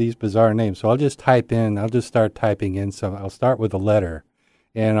program these bizarre names. So I'll just start typing in some. I'll start with a letter.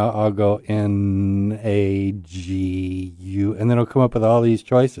 And I'll go N-A-G-U, and then it'll come up with all these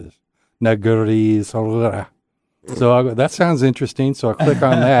choices. Naguri, so I'll go, that sounds interesting. So I'll click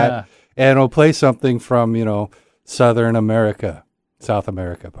on that, and it'll play something from, you know, South America. The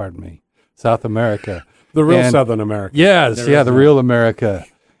real Southern America. Yes, the real America.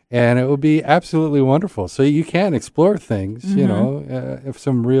 And it will be absolutely wonderful. So you can explore things, you know, if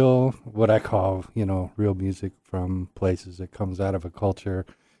some real, what I call, you know, real music from places that comes out of a culture,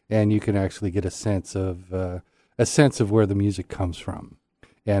 and you can actually get a sense of where the music comes from,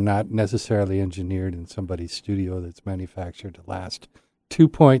 and not necessarily engineered in somebody's studio that's manufactured to last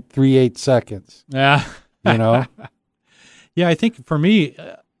 2.38 seconds. Yeah, you know. Yeah, I think for me,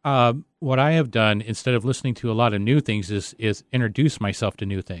 what I have done instead of listening to a lot of new things is introduce myself to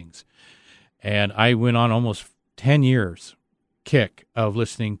new things. And I went on almost 10 years kick of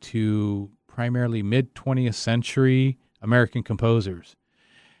listening to primarily mid-20th century American composers.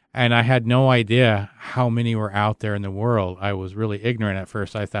 And I had no idea how many were out there in the world. I was really ignorant at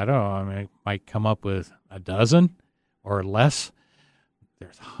first. I thought, I might come up with a dozen or less.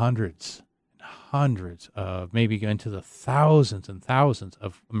 There's hundreds of, maybe into the thousands and thousands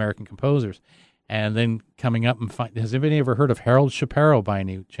of American composers. And then coming up and has anybody ever heard of Harold Shapiro by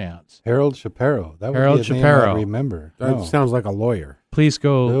any chance? Harold Shapiro. That would be a name I remember. That sounds like a lawyer. Please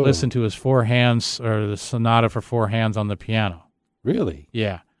go listen to his four hands or the sonata for four hands on the piano. Really?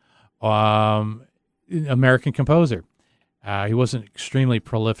 Yeah. American composer. He wasn't extremely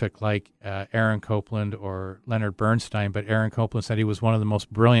prolific like Aaron Copland or Leonard Bernstein, but Aaron Copland said he was one of the most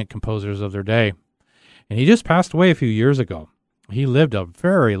brilliant composers of their day. And he just passed away a few years ago. He lived a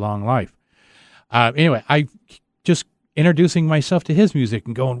very long life. Anyway, I just introducing myself to his music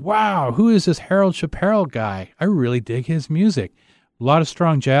and going, wow, who is this Harold Shapiro guy? I really dig his music. A lot of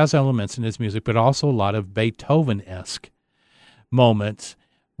strong jazz elements in his music, but also a lot of Beethoven-esque moments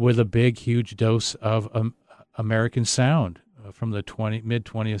with a big, huge dose of American sound from the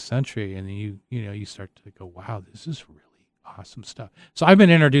mid-20th century. And you start to go, wow, this is really awesome stuff. So I've been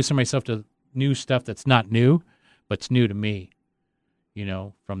introducing myself to new stuff that's not new, but it's new to me,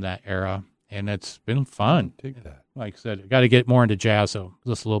 from that era. And it's been fun. Take that. Like I said, I got to get more into jazz, so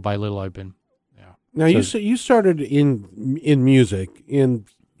just little by little I've been, Now, you started in music in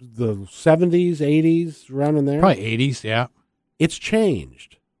the 70s, 80s, around in there? Probably 80s, yeah. It's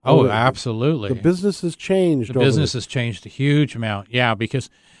changed. Oh, absolutely. The business has changed. The business has changed a huge amount, yeah, because,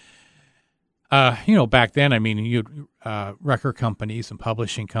 back then, you'd record companies and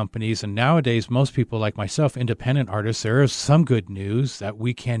publishing companies, and nowadays most people like myself, independent artists, there is some good news that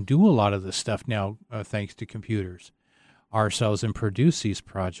we can do a lot of this stuff now thanks to computers ourselves and produce these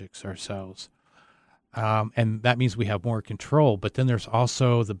projects ourselves. And that means we have more control. But then there's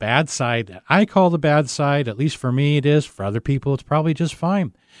also the bad side that I call the bad side. At least for me, it is. For other people, it's probably just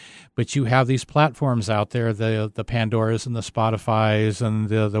fine. But you have these platforms out there, the Pandoras and the Spotifys and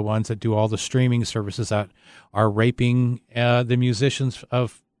the ones that do all the streaming services that are raping the musicians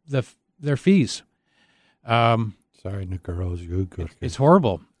of their fees. Sorry, Nicaros, you good. It's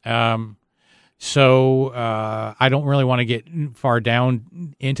horrible. So I don't really want to get far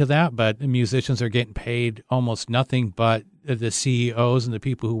down into that, but the musicians are getting paid almost nothing, but the CEOs and the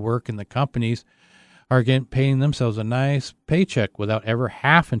people who work in the companies are paying themselves a nice paycheck without ever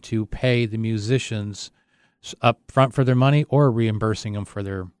having to pay the musicians up front for their money or reimbursing them for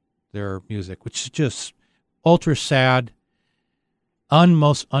their music, which is just ultra sad,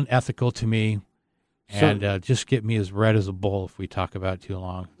 most unethical to me. And just get me as red as a bull if we talk about it too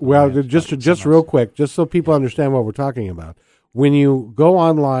long. Well, just real quick, just so people understand what we're talking about. When you go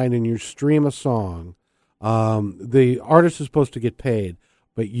online and you stream a song, the artist is supposed to get paid,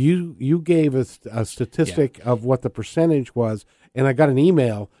 but you gave us a statistic of what the percentage was, and I got an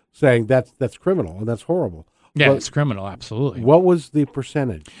email saying that's criminal and that's horrible. Yeah, but it's criminal, absolutely. What was the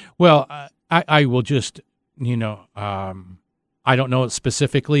percentage? Well, I will just, I don't know it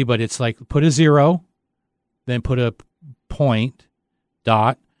specifically, but it's like put a 0, then put a point,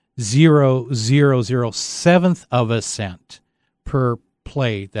 dot, 0.007 of a cent per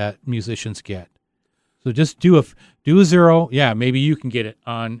play that musicians get. So just do a 0. Yeah, maybe you can get it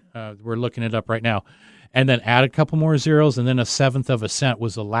on. We're looking it up right now. And then add a couple more zeros, and then 1/7 of a cent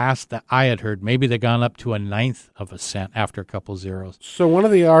was the last that I had heard. Maybe they've gone up to 1/9 of a cent after a couple zeros. So one of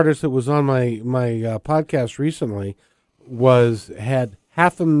the artists that was on my podcast recently had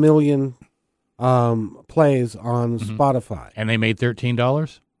 500,000 plays on Spotify, and they made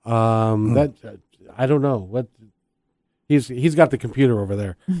 $13. That I don't know what. He's got the computer over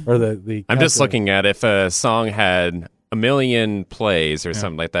there, or the. I'm just looking at if a song had 1 million plays or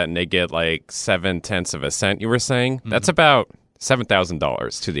something like that, and they get like 0.7 of a cent. You were saying that's about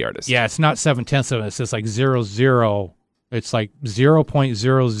 $7,000 to the artist. Yeah, it's not 0.7 of it. It's like 0.00. It's like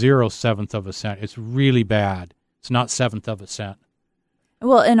 0.007 of a cent. It's really bad. It's not 1/7 of a cent.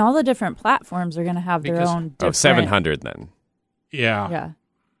 Well, and all the different platforms are going to have their own different... 700 then. Yeah,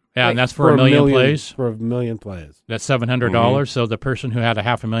 Yeah. and that's for a million plays. For a million plays, that's $700. So the person who had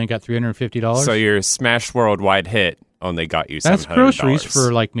 500,000 got $350. So your smash worldwide hit only got you $700. That's groceries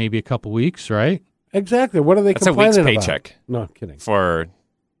for like maybe a couple weeks, right? exactly. What are they That's a complaining week's about? paycheck. No, kidding. For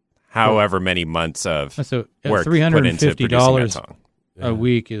however many months of So work put into producing that $350 song. a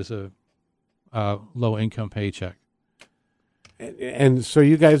week is a low income paycheck. And so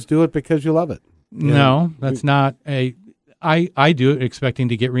you guys do it because you love it. No, that's not a. I do it expecting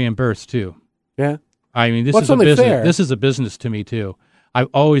to get reimbursed too. Yeah. I mean, this Well, is it's a only business. fair. This is a business to me too. I've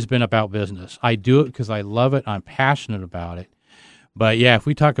always been about business. I do it because I love it. I'm passionate about it. But yeah, if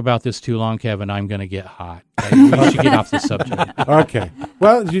we talk about this too long, Kevin, I'm going to get hot. We should get off the subject. Okay.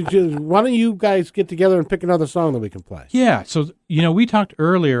 Well, why don't you guys get together and pick another song that we can play? Yeah. So we talked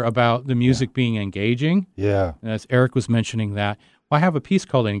earlier about the music being engaging. Yeah, As Eric was mentioning that. Well, I have a piece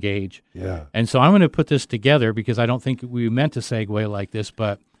called Engage. yeah. And so I'm going to put this together because I don't think we meant to segue like this,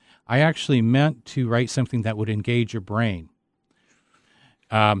 but I actually meant to write something that would engage your brain.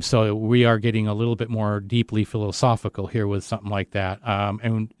 So we are getting a little bit more deeply philosophical here with something like that.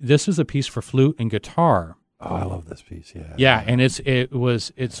 And this is a piece for flute and guitar. Oh, I love this piece. Yeah, Yeah, and it's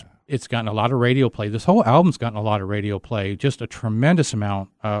gotten a lot of radio play. This whole album's gotten a lot of radio play, just a tremendous amount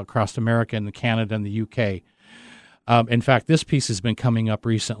across America and Canada and the UK. In fact, this piece has been coming up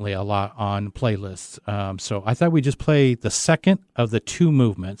recently a lot on playlists. So I thought we'd just play the second of the two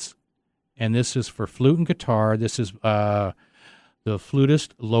movements, and this is for flute and guitar. This is the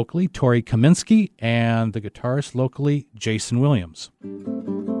flutist locally, Tori Kaminsky, and the guitarist locally, Jason Williams.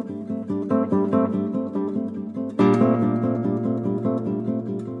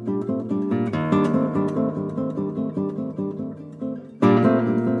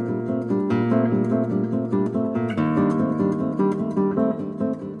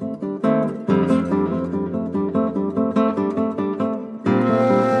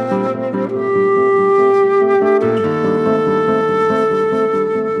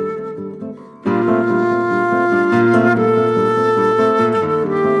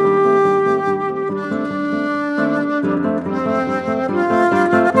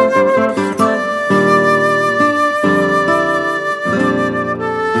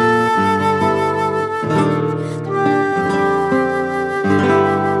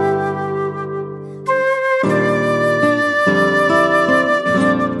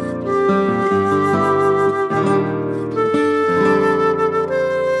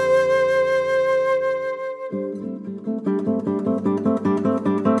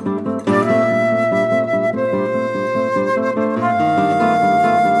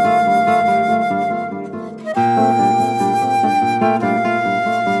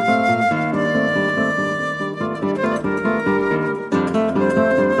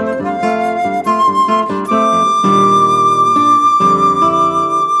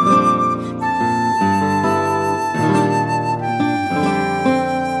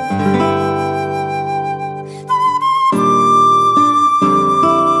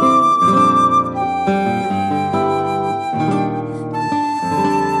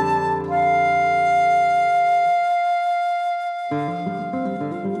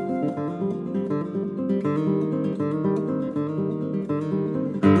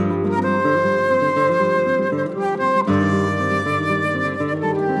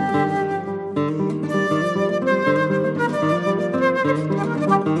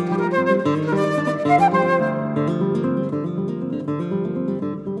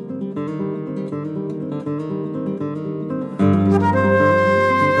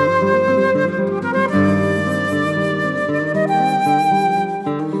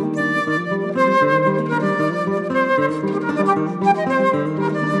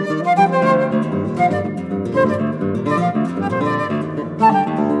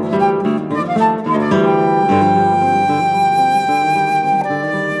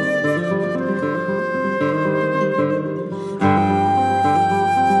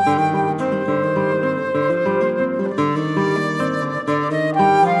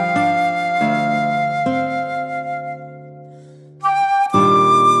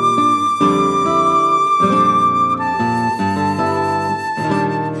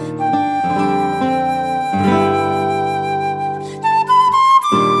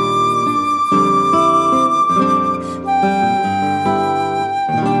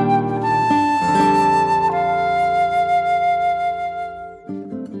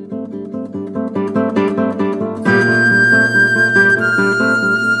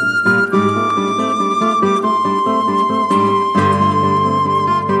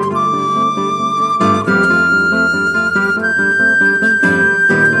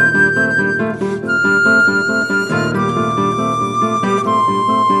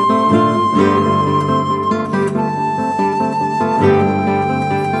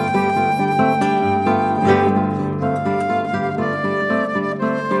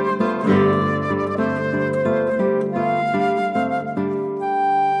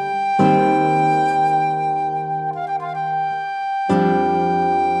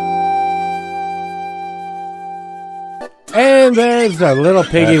 And there's a little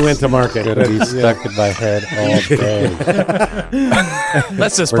piggy went to market. Going to be stuck in my head all day.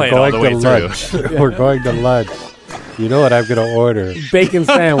 Let's just We're play it all going the way to through. lunch. We're going to lunch. You know what I'm going to order? Bacon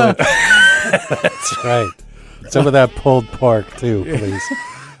sandwich. That's right. Some of that pulled pork too, please.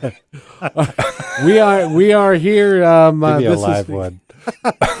 We are here. Give me a this live is, one.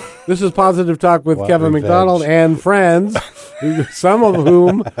 This is Positive Talk with What Kevin revenge. McDonald and friends, some of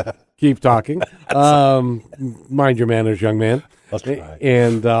whom keep talking. Mind your manners, young man. That's right.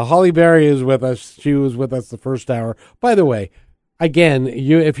 And Holly Berry is with us. She was with us the first hour. By the way, again,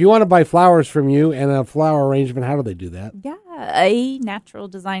 if you want to buy flowers from you and a flower arrangement, how do they do that? Yeah,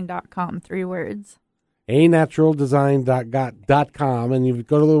 anaturaldesign.com, 3 words. anaturaldesign.com, and you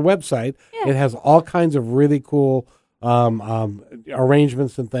go to the website. Yeah. It has all kinds of really cool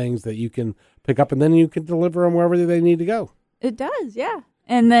arrangements and things that you can pick up, and then you can deliver them wherever they need to go. It does, yeah.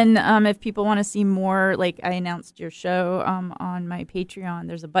 And then if people want to see more, like I announced your show on my Patreon,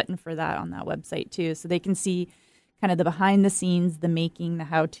 there's a button for that on that website too. So they can see kind of the behind the scenes, the making, the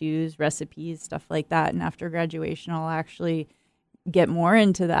how-tos, recipes, stuff like that. And after graduation, I'll actually get more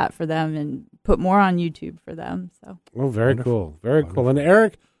into that for them and put more on YouTube for them. So Oh, very cool. Very cool. And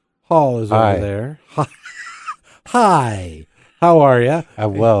Eric Hall is Hi. over there. Hi. How are you?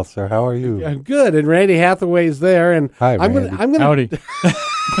 I'm well, sir. How are you? Good. And Randy Hathaway's there. And Hi, I'm Randy. gonna Howdy.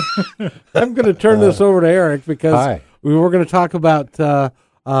 I'm gonna turn this over to Eric because Hi. we were going to talk about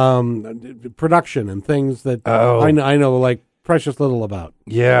production and things that I know like precious little about.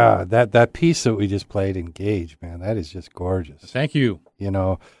 Yeah, that piece that we just played, Engage, man, that is just gorgeous. Thank you. You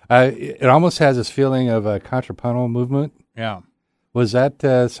know, it almost has this feeling of a contrapuntal movement. Yeah. Was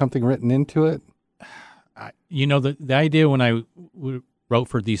that something written into it? The idea when I wrote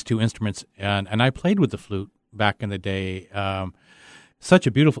for these 2 instruments, and I played with the flute back in the day, such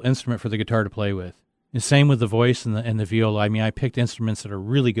a beautiful instrument for the guitar to play with. The same with the voice and the viola. I mean, I picked instruments that are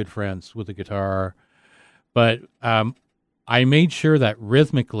really good friends with the guitar, but I made sure that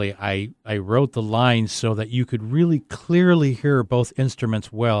rhythmically I wrote the lines so that you could really clearly hear both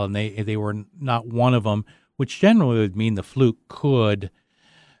instruments well, and they were not one of them, which generally would mean the flute could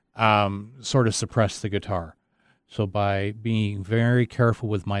sort of suppress the guitar. So by being very careful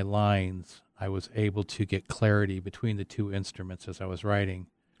with my lines, I was able to get clarity between the 2 instruments as I was writing.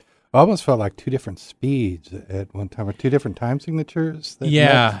 I almost felt like 2 different speeds at one time, or 2 different time signatures.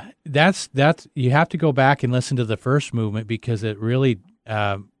 Yeah, that's you have to go back and listen to the first movement because it really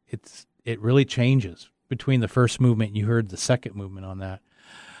it really changes between the first movement and you heard the second movement on that.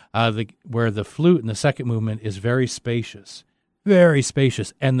 Where the flute in the second movement is very spacious,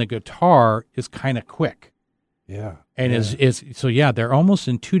 and the guitar is kind of quick. Yeah. And they're almost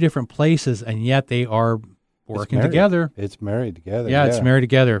in 2 different places, and yet they are working married. together. It's married together. Yeah, it's married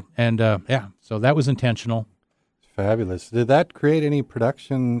together. And so that was intentional. Fabulous. Did that create any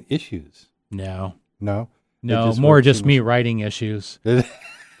production issues? No, No? more just me writing issues.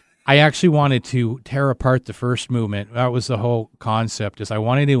 I actually wanted to tear apart the first movement. That was the whole concept, is I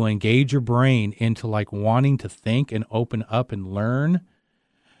wanted to engage your brain into like wanting to think and open up and learn.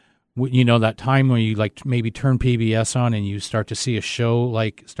 You know, that time when you like maybe turn PBS on and you start to see a show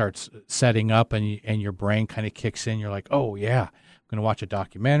like starts setting up and your brain kind of kicks in. You're like, oh yeah, I'm going to watch a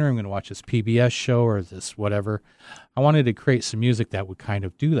documentary. I'm going to watch this PBS show or this whatever. I wanted to create some music that would kind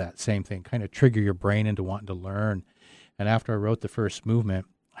of do that same thing, kind of trigger your brain into wanting to learn. And after I wrote the first movement,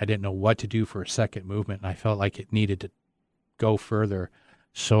 I didn't know what to do for a second movement, and I felt like it needed to go further.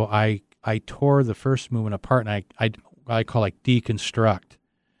 So I tore the first movement apart, and I call like deconstruct,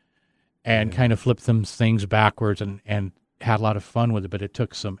 and kind of flipped some things backwards and had a lot of fun with it, but it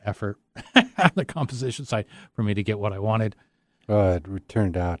took some effort on the composition side for me to get what I wanted. Oh, it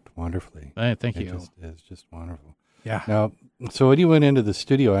turned out wonderfully. Thank you. It's just wonderful. Yeah. Now, so when you went into the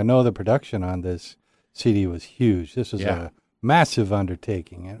studio, I know the production on this CD was huge. This was a massive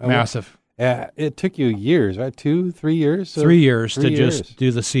undertaking. Massive. It took you years, right? 2-3 years? 3 years to 3 years. just do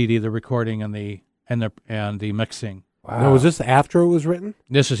the CD, the recording, and the mixing. Wow. Now, was this after it was written?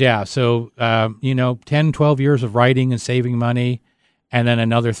 This is, so, 10, 12 years of writing and saving money, and then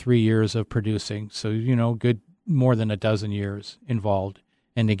another 3 years of producing. So, good, more than a dozen years involved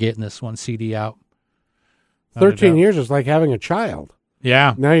into getting this one CD out. 13 years is like having a child.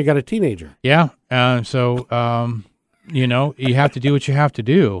 Yeah. Now you got a teenager. Yeah. You have to do what you have to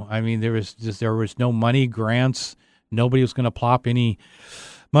do. I mean, there was no money, grants. Nobody was going to plop any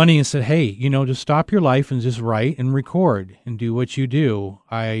money and said, hey, just stop your life and just write and record and do what you do.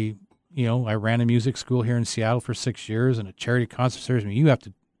 I ran a music school here in Seattle for 6 years, and a charity concert series. I mean, you have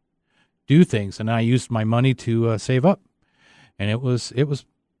to do things, and I used my money to save up, and it was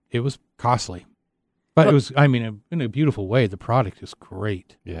costly. But it was, I mean, in a beautiful way. The product is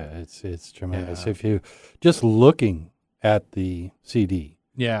great. Yeah, it's tremendous. Yeah. If you just looking at the CD,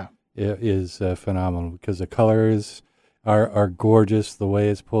 Yeah. it is phenomenal because the colors are gorgeous. The way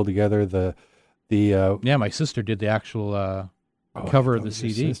it's pulled together, the Yeah, my sister did the actual cover of the your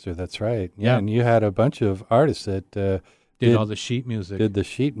CD. sister, that's right. Yeah. And you had a bunch of artists that Did all the sheet music. did the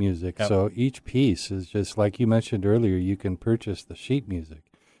sheet music. Yep. So each piece is just like you mentioned earlier. You can purchase the sheet music,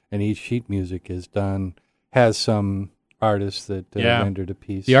 and each sheet music has some artists that Yeah. rendered a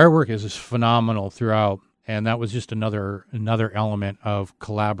piece. The artwork is just phenomenal throughout, and that was just another element of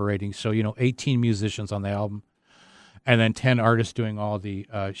collaborating. So 18 musicians on the album, and then 10 artists doing all the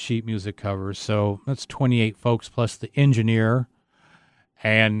sheet music covers. So that's 28 folks plus the engineer.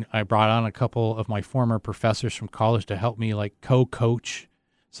 And I brought on a couple of my former professors from college to help me like co-coach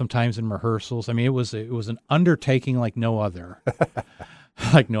sometimes in rehearsals. I mean, it was an undertaking like no other.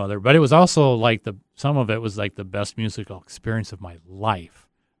 Like no other. But it was also like some of it was like the best musical experience of my life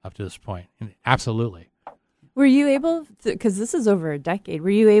up to this point. And absolutely. Were you able to, because this is over a decade, were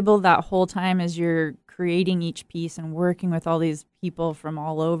you able that whole time as you're creating each piece and working with all these people from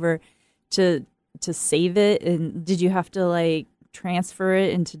all over to save it? And did you have to like transfer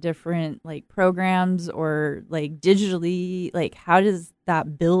it into different like programs or like digitally? Like how does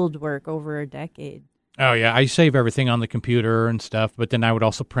that build work over a decade? Oh yeah, I save everything on the computer and stuff, but then I would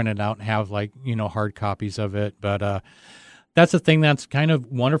also print it out and have like, hard copies of it. But that's the thing that's kind of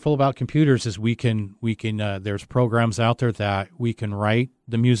wonderful about computers is we can there's programs out there that we can write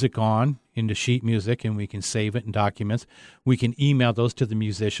the music on into sheet music and we can save it in documents. We can email those to the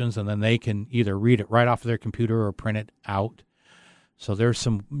musicians and then they can either read it right off of their computer or print it out. So there's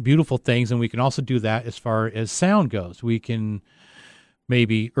some beautiful things, and we can also do that as far as sound goes. We can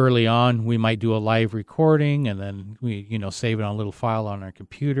maybe early on we might do a live recording, and then we save it on a little file on our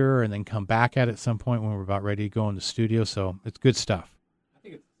computer, and then come back at some point when we're about ready to go in the studio. So it's good stuff.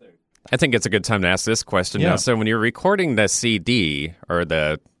 I think it's a good time to ask this question Yeah. now. So when you're recording the CD or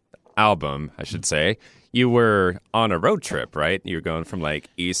the album, I should say, you were on a road trip, right? You were going from like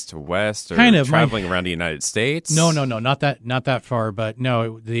east to west, or Kind of. traveling around the United States. No, not that far, but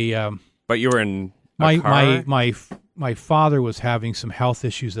no, But you were in a car? my father was having some health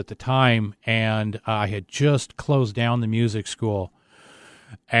issues at the time, and I had just closed down the music school,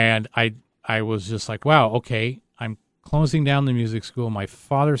 and I was just like, wow, okay, I'm closing down the music school. My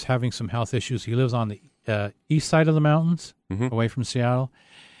father's having some health issues. He lives on the east side of the mountains, away from Seattle,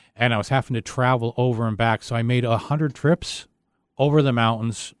 and I was having to travel over and back. So I made 100 trips over the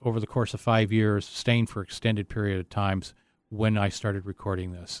mountains over the course of 5 years, staying for extended period of times when I started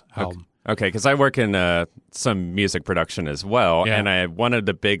recording this album. Okay, because I work in some music production as well, Yeah. and one of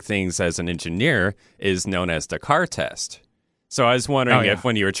the big things as an engineer is known as the car test. So I was wondering if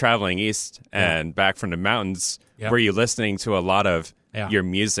when you were traveling east and back from the mountains, were you listening to a lot of your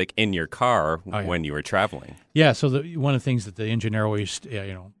music in your car when you were traveling? Yeah, so one of the things that the engineer always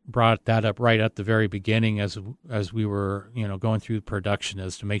brought that up right at the very beginning as we were going through production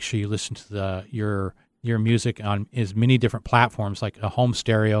is to make sure you listen to your music on as many different platforms like a home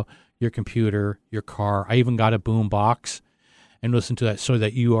stereo, your computer, your car. I even got a boom box and listen to that so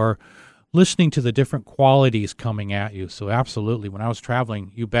that you are listening to the different qualities coming at you. So absolutely, when I was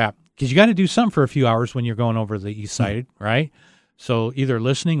traveling, you bet, because you got to do something for a few hours when you're going over the east side, right? So either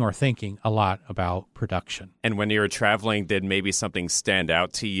listening or thinking a lot about production. And when you were traveling, did maybe something stand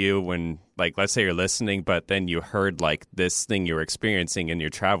out to you when, like, let's say you're listening, but then you heard, like, this thing you were experiencing in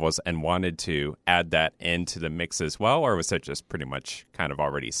your travels and wanted to add that into the mix as well? Or was it just pretty much kind of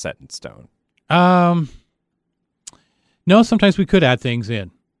already set in stone? No, sometimes we could add things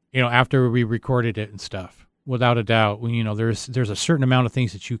in, after we recorded it and stuff. Without a doubt, there's a certain amount of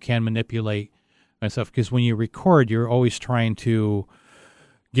things that you can manipulate and stuff, because when you record, you're always trying to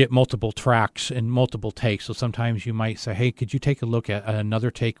get multiple tracks and multiple takes. So sometimes you might say, hey, could you take a look at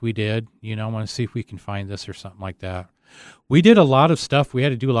another take we did? I want to see if we can find this or something like that. We did a lot of stuff. We had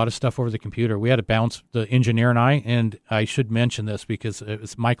to do a lot of stuff over the computer. We had to bounce, the engineer and I should mention this because it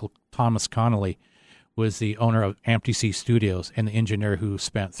was Michael Thomas Connolly was the owner of AmpTC Studios and the engineer who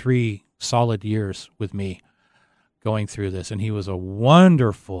spent 3 solid years with me going through this. And he was a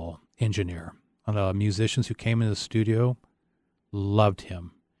wonderful engineer. The musicians who came in the studio loved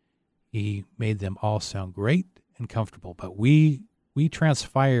him. He made them all sound great and comfortable. But we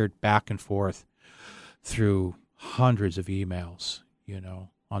transpired back and forth through hundreds of emails,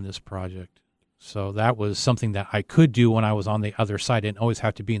 on this project. So that was something that I could do when I was on the other side. I didn't always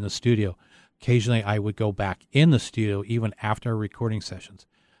have to be in the studio. Occasionally I would go back in the studio even after recording sessions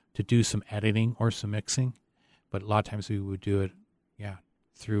to do some editing or some mixing. But a lot of times we would do it,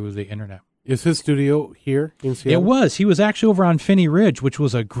 through the internet. Is his studio here in Seattle? It was. He was actually over on Finney Ridge, which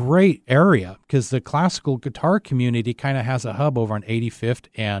was a great area because the classical guitar community kind of has a hub over on 85th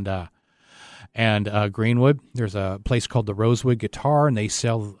and Greenwood. There's a place called the Rosewood Guitar, and they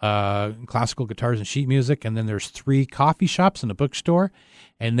sell classical guitars and sheet music. And then there's 3 coffee shops and a bookstore,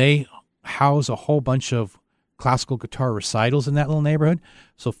 and they house a whole bunch of classical guitar recitals in that little neighborhood.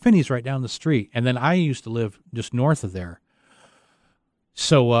 So Finney's right down the street. And then I used to live just north of there.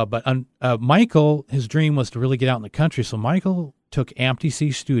 So, Michael, his dream was to really get out in the country. So Michael took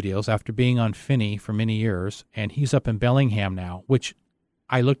AmpTC Studios after being on Finney for many years, and he's up in Bellingham now, which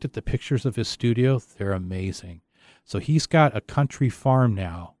I looked at the pictures of his studio. They're amazing. So he's got a country farm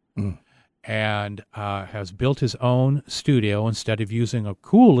now and has built his own studio instead of using a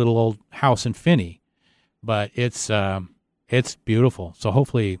cool little old house in Finney. But it's beautiful. So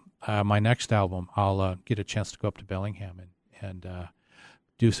hopefully my next album, I'll get a chance to go up to Bellingham and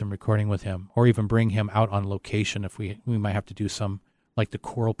do some recording with him, or even bring him out on location if we might have to do some, like the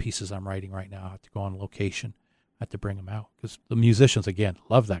choral pieces I'm writing right now. I have to go on location. I have to bring him out because the musicians, again,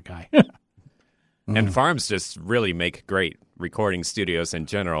 love that guy. And farms just really make great recording studios in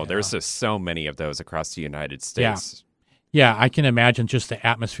general. There's just so many of those across the United States. Yeah, I can imagine just the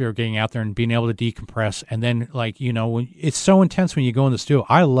atmosphere of getting out there and being able to decompress. And then, it's so intense when you go in the studio.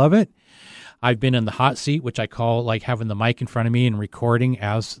 I love it. I've been in the hot seat, which I call like having the mic in front of me and recording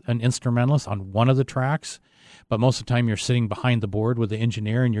as an instrumentalist on one of the tracks. But most of the time you're sitting behind the board with the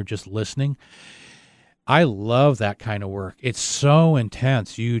engineer and you're just listening. I love that kind of work. It's so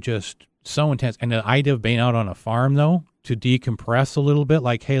intense. So intense. And the idea of being out on a farm, though, to decompress a little bit,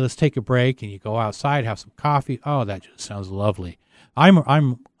 like, hey, let's take a break, and you go outside, have some coffee. Oh, that just sounds lovely.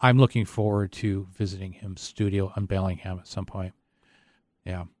 I'm looking forward to visiting his studio in Bellingham at some point.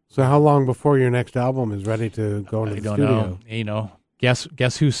 Yeah. So how long before your next album is ready to go into the studio? Know.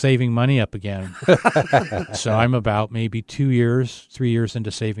 Guess who's saving money up again? So I'm about maybe 3 years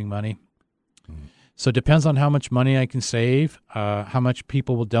into saving money. So it depends on how much money I can save, how much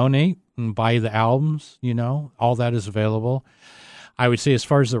people will donate and buy the albums, all that is available. I would say as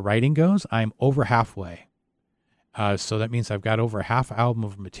far as the writing goes, I'm over halfway. So that means I've got over a half album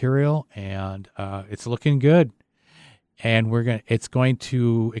of material, and it's looking good. And it's going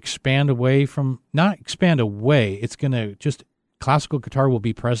to expand away from, not expand away, it's going to just, classical guitar will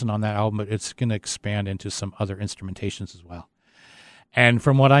be present on that album, but it's going to expand into some other instrumentations as well. And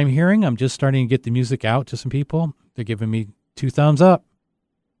from what I'm hearing, I'm just starting to get the music out to some people. They're giving me 2 thumbs up.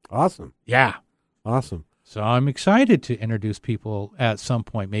 Awesome. Yeah. Awesome. So I'm excited to introduce people at some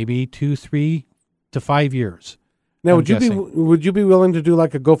point, maybe 2, 3 to 5 years. Now, would you be willing to do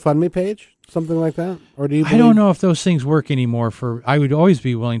like a GoFundMe page, something like that, or do you? I don't know if those things work anymore. I would always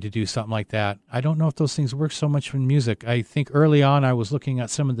be willing to do something like that. I don't know if those things work so much for music. I think early on I was looking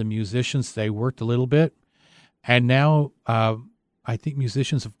at some of the musicians; they worked a little bit, and now I think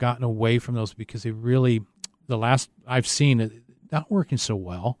musicians have gotten away from those because they really, the last I've seen it not working so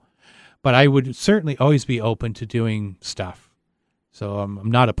well. But I would certainly always be open to doing stuff. So I'm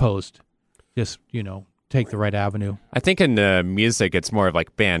not opposed. Just take the right avenue. I think in music, it's more of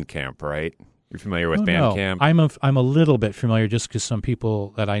like Bandcamp, right? You're familiar with Bandcamp? No. I'm a little bit familiar just because some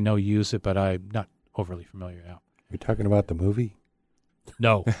people that I know use it, but I'm not overly familiar now. You're talking about the movie?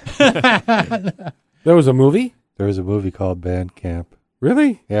 No. There was a movie? There was a movie called Bandcamp.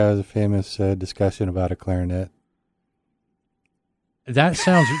 Really? Yeah, it was a famous discussion about a clarinet.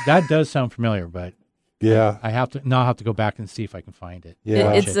 That does sound familiar, but yeah, I have to go back and see if I can find it.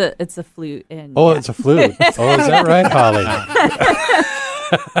 Yeah, it's a flute. And it's a flute. Oh, is that right, Holly?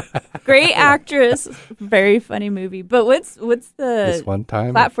 Great actress, very funny movie. But what's the this one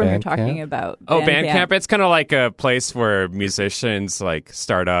time platform you're talking about? Bandcamp. It's kind of like a place where musicians like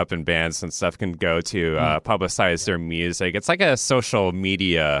start up and bands and stuff can go to publicize their music. It's like a social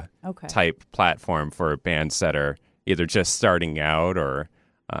media type platform for bands that are either just starting out or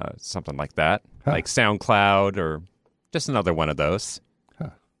something like that, like SoundCloud or just another one of those.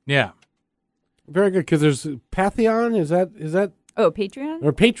 Yeah, very good. Because there's Pantheon. Is that? Oh, Patreon?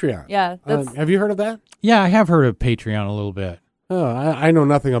 Or Patreon. Yeah. Have you heard of that? Yeah, I have heard of Patreon a little bit. Oh, I know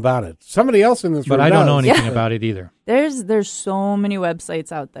nothing about it. Somebody else in this room But I don't know anything Yeah. about it either. There's so many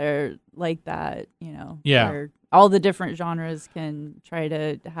websites out there like that, Yeah. where all the different genres can try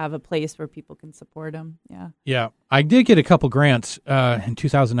to have a place where people can support them. Yeah. Yeah, I did get a couple grants in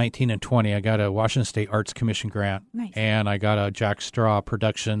 2019 and 20. I got a Washington State Arts Commission grant, Nice. and I got a Jack Straw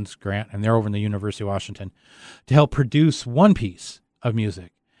Productions grant, and they're over in the University of Washington, to help produce one piece of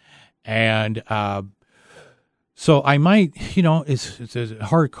music. And so I might, it's a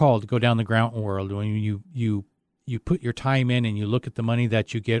hard call to go down the grant world when you you put your time in and you look at the money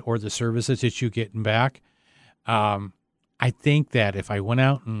that you get or the services that you get back, I think that if I went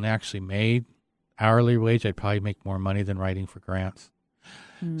out and actually made hourly wage, I'd probably make more money than writing for grants.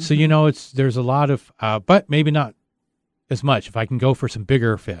 So, there's a lot of, but maybe not as much if I can go for some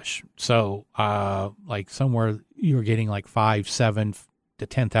bigger fish. So, like somewhere you're getting like $5,000, $7,000 to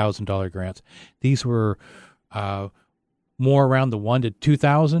 $10,000 grants. These were more around the $1,000 to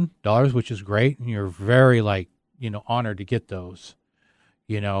 $2,000, which is great. And you're very honored to get those,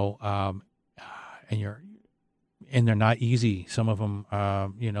 and they're not easy. Some of them,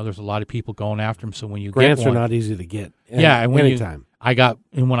 there's a lot of people going after them. So when you grants get one, are not easy to get. And when anytime.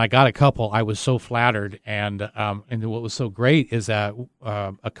 When I got a couple, I was so flattered. And what was so great is that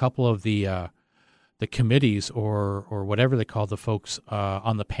a couple of the committees or whatever they call the folks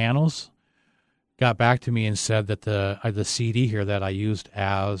on the panels got back to me and said that the CD here that I used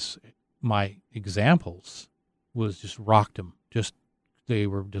as my examples was just rocked them. They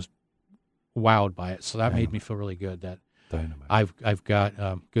were just wowed by it. So that made me feel really good that Dynamite. I've got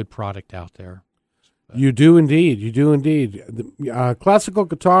good product out there. You do indeed. You do indeed. Classical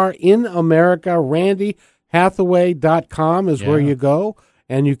Guitar in America, RandyHathaway.com is where you go,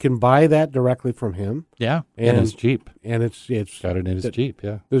 and you can buy that directly from him. Yeah. And it's Jeep. And it's got it in his Jeep,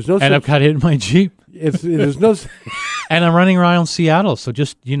 yeah. There's no and I've got it in my Jeep. There's no and I'm running around Seattle, so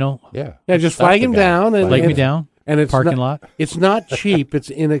just, Yeah. just flag him down and flag me down. And it's parking lot. It's not cheap. It's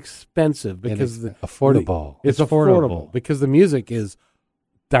inexpensive because affordable. It's affordable because the music is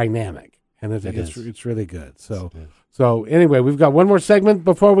dynamic and it's really good. So anyway, we've got one more segment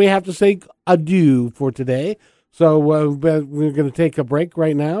before we have to say adieu for today. So we're going to take a break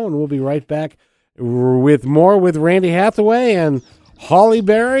right now, and we'll be right back with more with Randy Hathaway and Holly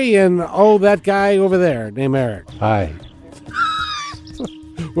Berry and that guy over there named Eric. Hi.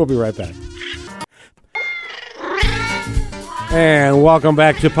 We'll be right back. And welcome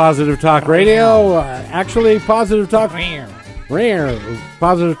back to Positive Talk Radio. Positive Talk.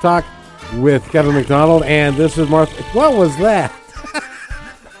 Positive Talk with Kevin McDonald. And this is Martha. What was that?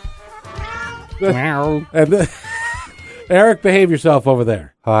 And Eric, behave yourself over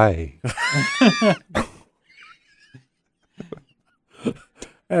there. Hi.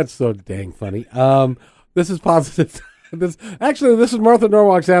 That's so dang funny. This is Positive Talk. This is Martha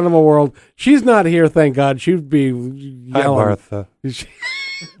Norwalk's Animal World. She's not here, thank God. She'd be yelling. Hi, Martha.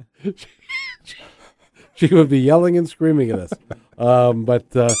 She would be yelling and screaming at us.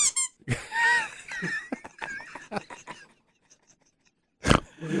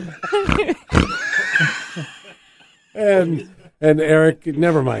 And Eric,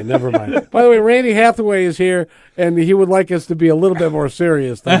 never mind. By the way, Randy Hathaway is here, and he would like us to be a little bit more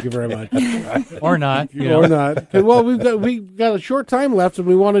serious. Thank you very much. Or not. Or not. Well, we've got a short time left, and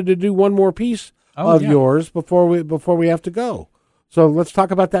we wanted to do one more piece of yours before we have to go. So let's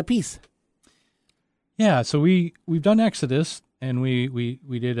talk about that piece. Yeah, so we've done Exodus, and we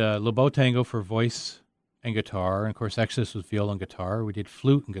did Le Beau Tango for voice and guitar, and of course Exodus was viola and guitar. We did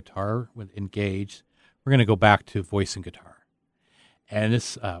flute and guitar with Engaged. We're going to go back to voice and guitar. And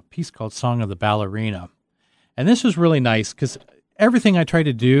this piece called Song of the Ballerina. And this was really nice because everything I try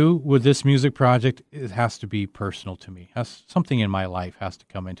to do with this music project, it has to be personal to me. Something in my life has to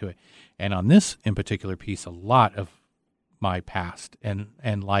come into it. And on this in particular piece, a lot of my past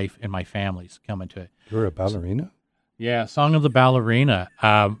and life and my family's come into it. You're a ballerina? Yeah, Song of the Ballerina.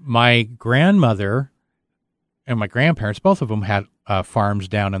 My grandmother and my grandparents, both of them had farms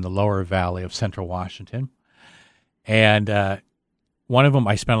down in the lower valley of central Washington. And one of them,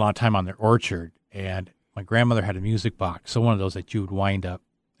 I spent a lot of time on their orchard, and my grandmother had a music box, so one of those that you would wind up,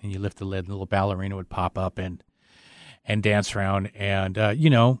 and you lift the lid, and the little ballerina would pop up and dance around. And,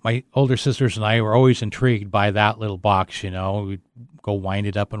 my older sisters and I were always intrigued by that little box, We'd go wind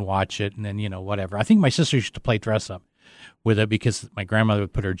it up and watch it, and then, whatever. I think my sister used to play dress-up with it because my grandmother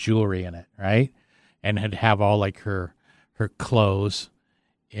would put her jewelry in it, right? And had have all, like, her clothes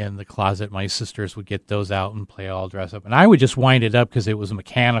in the closet. My sisters would get those out and play all dress up. And I would just wind it up because it was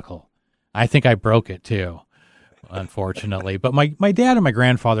mechanical. I think I broke it too, unfortunately. But my dad and my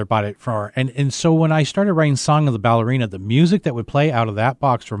grandfather bought it for her. And so when I started writing Song of the Ballerina, the music that would play out of that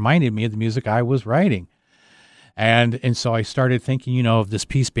box reminded me of the music I was writing. And so I started thinking, of this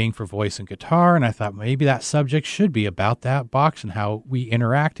piece being for voice and guitar. And I thought maybe that subject should be about that box and how we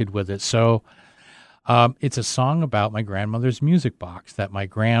interacted with it. So it's a song about my grandmother's music box that my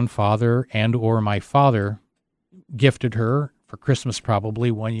grandfather and or my father gifted her for Christmas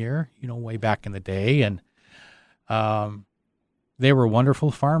probably one year, way back in the day. And they were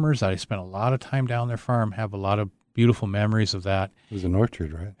wonderful farmers. I spent a lot of time down their farm, have a lot of beautiful memories of that. It was an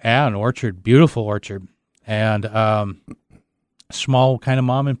orchard, right? Yeah, an orchard, beautiful orchard. and small kind of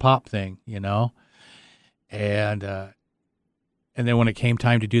mom and pop thing, and then when it came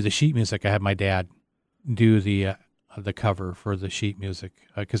time to do the sheet music, I had my dad do the cover for the sheet music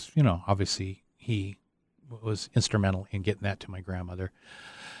because obviously he was instrumental in getting that to my grandmother.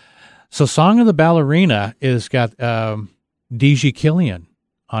 So Song of the Ballerina is got Deji Killian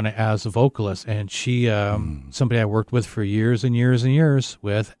on it as a vocalist, and she somebody I worked with for years and years and years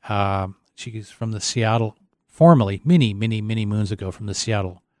with. She's from the Seattle, formerly many moons ago from the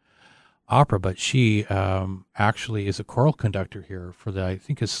Seattle Opera, but she actually is a choral conductor here for I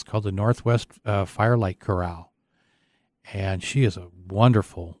think it's called the Northwest Firelight Chorale. And she is a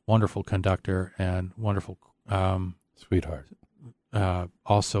wonderful, wonderful conductor and wonderful Sweetheart.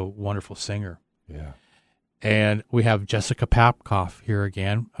 Also wonderful singer. Yeah. And we have Jessica Papkoff here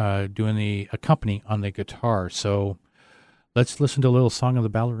again doing the accompanying on the guitar. So let's listen to a little Song of the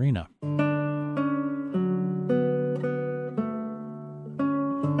Ballerina.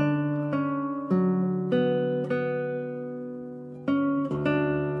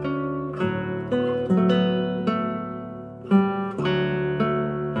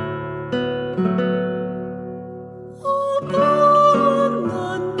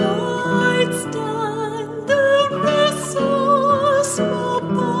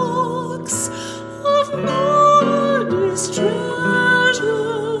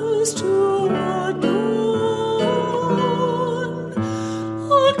 Treasures to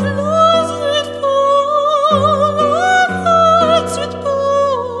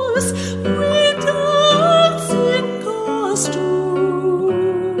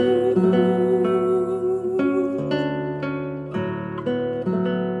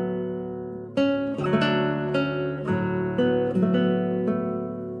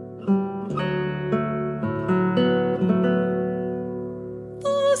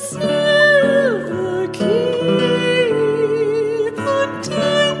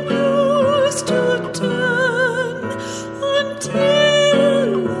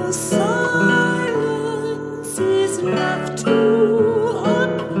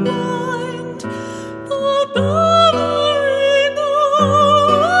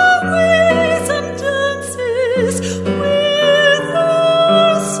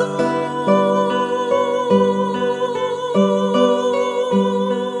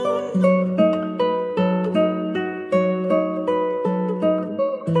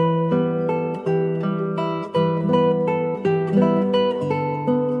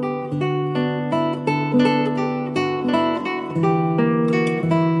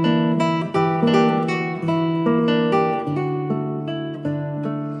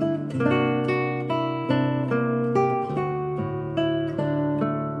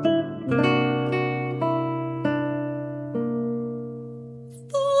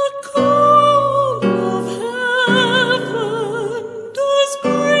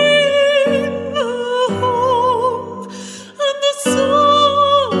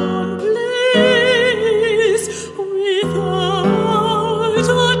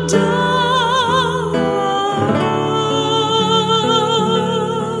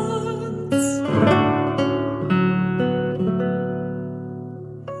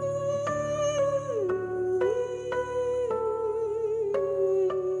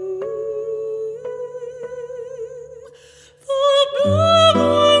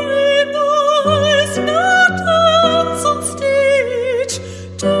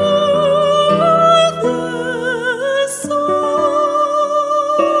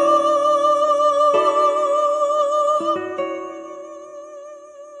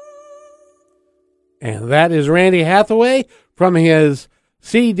And that is Randy Hathaway from his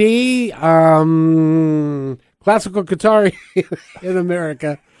CD, Classical Guitar in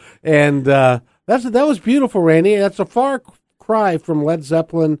America. And that was beautiful, Randy. That's a far cry from Led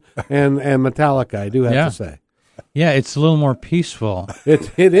Zeppelin and Metallica, I do have to say. Yeah, it's a little more peaceful. It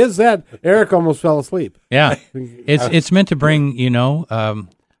is that. Eric almost fell asleep. Yeah, it's meant to bring, I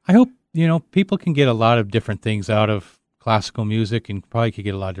hope, people can get a lot of different things out of classical music and probably could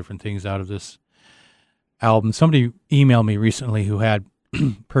get a lot of different things out of this album. Somebody emailed me recently who had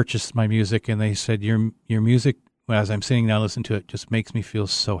purchased my music, and they said, your music, as I'm sitting down listening to it, just makes me feel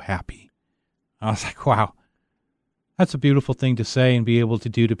so happy. I was like, wow, that's a beautiful thing to say and be able to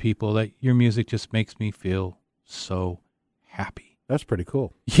do to people, that your music just makes me feel so happy. That's pretty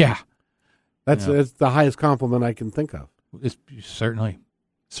cool. Yeah. That's the highest compliment I can think of. It's certainly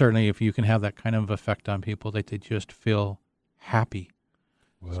if you can have that kind of effect on people, that they just feel happy.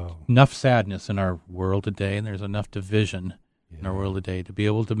 Wow. Enough sadness in our world today, and there's enough division in our world today. To be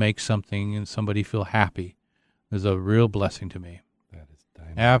able to make something and somebody feel happy is a real blessing to me. That is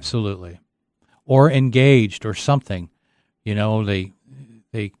dynamite. Absolutely. or engaged or something. You know, they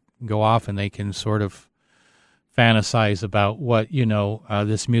go off and they can sort of fantasize about what,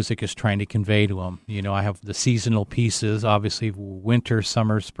 this music is trying to convey to them. You know, I have the seasonal pieces, obviously winter,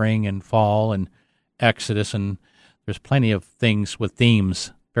 summer, spring, and fall, and Exodus, and there's plenty of things with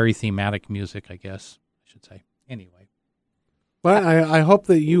themes, very thematic music, I guess I should say. Anyway. Well, I hope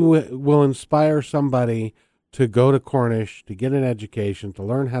that you will inspire somebody to go to Cornish, to get an education, to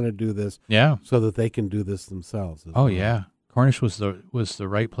learn how to do this, Yeah. so that they can do this themselves. as Oh, well. yeah. Cornish was the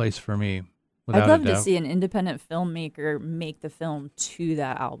right place for me. Without I'd love a to doubt. see an independent filmmaker make the film to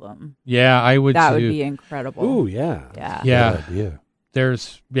that album. Yeah, I would That too. would be incredible. Ooh, yeah. Yeah. Yeah. Good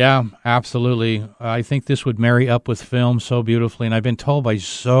idea. Absolutely. I think this would marry up with film so beautifully. And I've been told by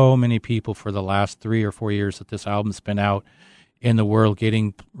so many people for the last 3 or 4 years that this album's been out in the world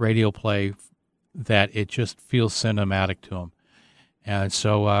getting radio play that it just feels cinematic to them. And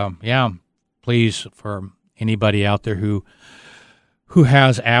so, please, for anybody out there who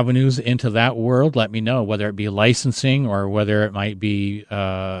has avenues into that world, let me know, whether it be licensing or whether it might be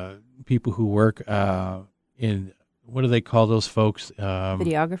people who work in, what do they call those folks?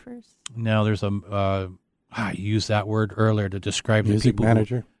 Videographers? No, there's I used that word earlier to describe the Music people.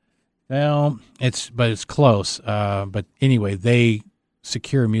 manager. Well, it's close. But anyway, they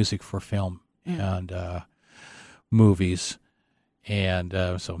secure music for film and movies, and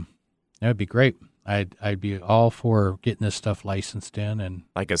so that would be great. I'd be all for getting this stuff licensed in, and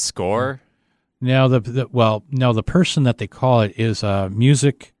Like a score? now the person that they call it is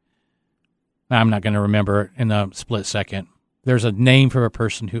music. I'm not going to remember it in a split second. There's a name for a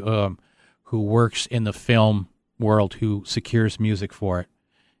person who works in the film world who secures music for it,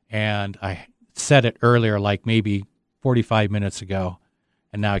 and I said it earlier, like maybe 45 minutes ago,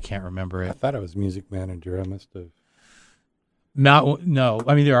 and now I can't remember I it. thought it was music manager. I must have. No,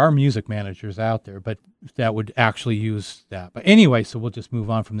 I mean, there are music managers out there, but that would actually use that. But anyway, so we'll just move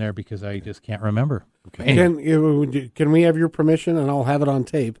on from there because I just can't remember. Okay. Anyway. Can we have your permission, and I'll have it on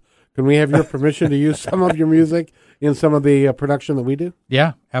tape? Can we have your permission to use some of your music in some of the production that we do?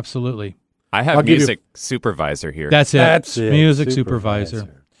 Yeah, absolutely. I have I'll give you- music supervisor here. That's it. That's it. Music supervisor.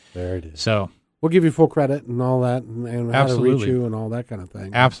 There it is. So, We'll give you full credit and all that, and how to reach Absolutely. you and all that kind of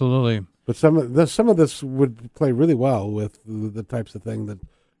thing. absolutely. But some of this would play really well with the types of thing that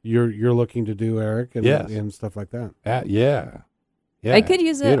you're looking to do, Eric, and, Yes. and stuff like that. Yeah. Yeah. I could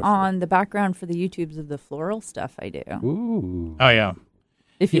use it Beautiful. on the background for the YouTubes of the floral stuff I do, Ooh. Oh, yeah.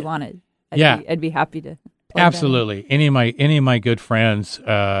 if you Yeah. wanted. Yeah. I'd be happy to. plug that in. Absolutely. Any of my good friends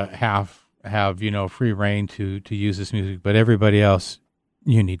have free reign to use this music, but everybody else,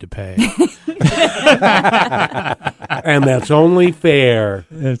 you need to pay. And that's only fair.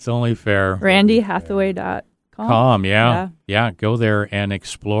 It's only fair. RandyHathaway.com. Yeah. Go there and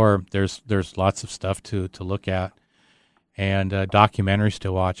explore. There's lots of stuff to look at, and documentaries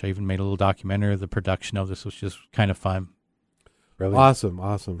to watch. I even made a little documentary of the production of this, which is kind of fun. Brilliant. Awesome.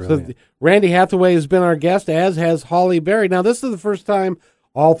 Brilliant. So Randy Hathaway has been our guest, as has Holly Berry. Now, this is the first time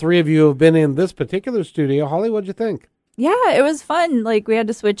all three of you have been in this particular studio. Holly, what'd you think? Yeah, it was fun. Like, we had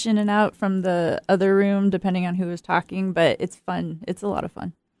to switch in and out from the other room depending on who was talking, but it's fun. It's a lot of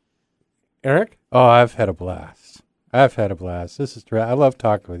fun. Eric? Oh, I've had a blast. This is I love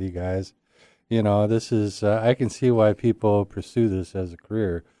talking with you guys. You know, this is, I can see why people pursue this as a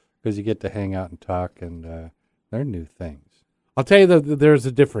career, because you get to hang out and talk and learn new things. I'll tell you that there's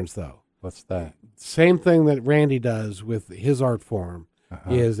a difference, though. What's that? Same thing that Randy does with his art form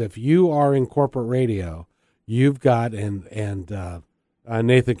is if you are in corporate radio, you've got, and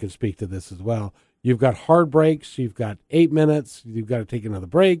Nathan can speak to this as well, you've got hard breaks, you've got 8 minutes, you've got to take another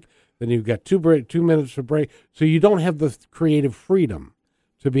break, then you've got 2 minutes for break. So you don't have the creative freedom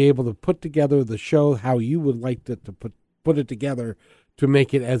to be able to put together the show how you would like to put it together to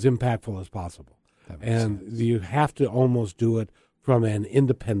make it as impactful as possible. And you have to almost do it from an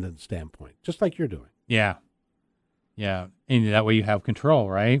independent standpoint, just like you're doing. Yeah. And that way you have control,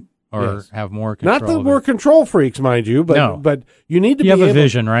 right? Or Yes. have more control. Not that of we're it. control freaks, mind you, but No. but you need to You be have a able,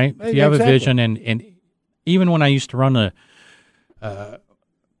 vision, right? If you have Exactly. a vision, and even when I used to run a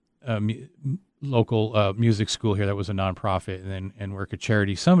local music school here that was a nonprofit and work at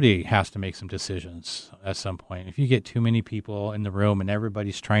charity, somebody has to make some decisions at some point. If you get too many people in the room and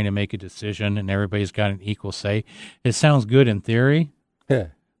everybody's trying to make a decision and everybody's got an equal say, it sounds good in theory, Yeah.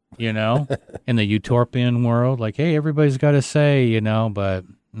 in the utopian world, like, hey, everybody's got a say, but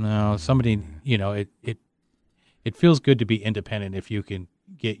no, somebody, it feels good to be independent if you can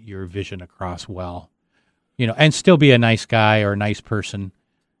get your vision across well, and still be a nice guy or a nice person,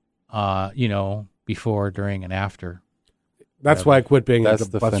 before, during, and after. That's why I quit being a That's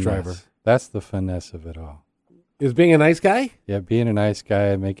the bus finesse. driver. That's the finesse of it all. Is being a nice guy? Yeah, being a nice guy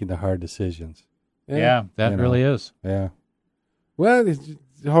and making the hard decisions. Yeah, that You know. really is. Yeah. Well,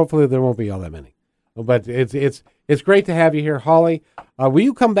 hopefully there won't be all that many. But it's great to have you here, Holly. Will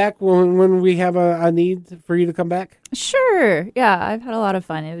you come back when we have a need for you to come back? Sure. Yeah, I've had a lot of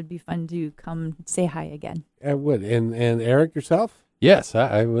fun. It would be fun to come say hi again. I would. And Eric, yourself? Yes,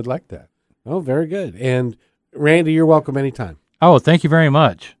 I would like that. Oh, very good. And Randy, you're welcome anytime. Oh, thank you very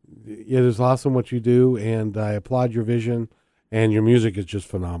much. It is awesome what you do, and I applaud your vision, and your music is just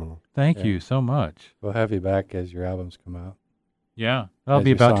phenomenal. Thank you so much. We'll have you back as your albums come out. Yeah, that'll As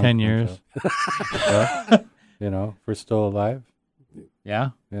be your about song 10 comes years. out. Yeah. If we're still alive, Yeah.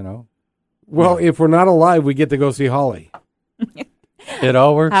 Well, if we're not alive, we get to go see Holly. it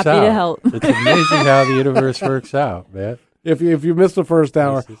all works Happy out. to help. It's amazing how the universe works out, man. If you missed the first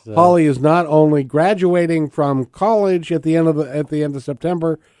hour, This is, Holly is not only graduating from college at the end of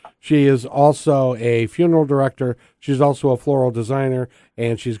September, she is also a funeral director. She's also a floral designer,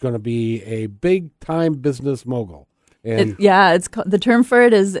 and she's going to be a big time business mogul. And It's the term for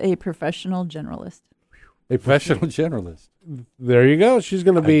it is a professional generalist. a Professional generalist. There you go. She's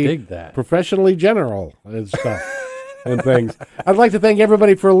going to I be dig that. professionally general and stuff and things. I'd like to thank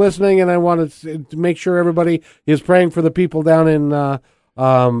everybody for listening, and I wanted to make sure everybody is praying for the people down in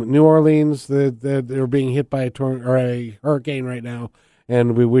New Orleans that are being hit by a hurricane right now,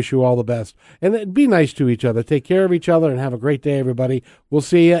 and we wish you all the best. And be nice to each other. Take care of each other, and have a great day, everybody. We'll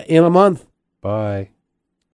see you in a month. Bye.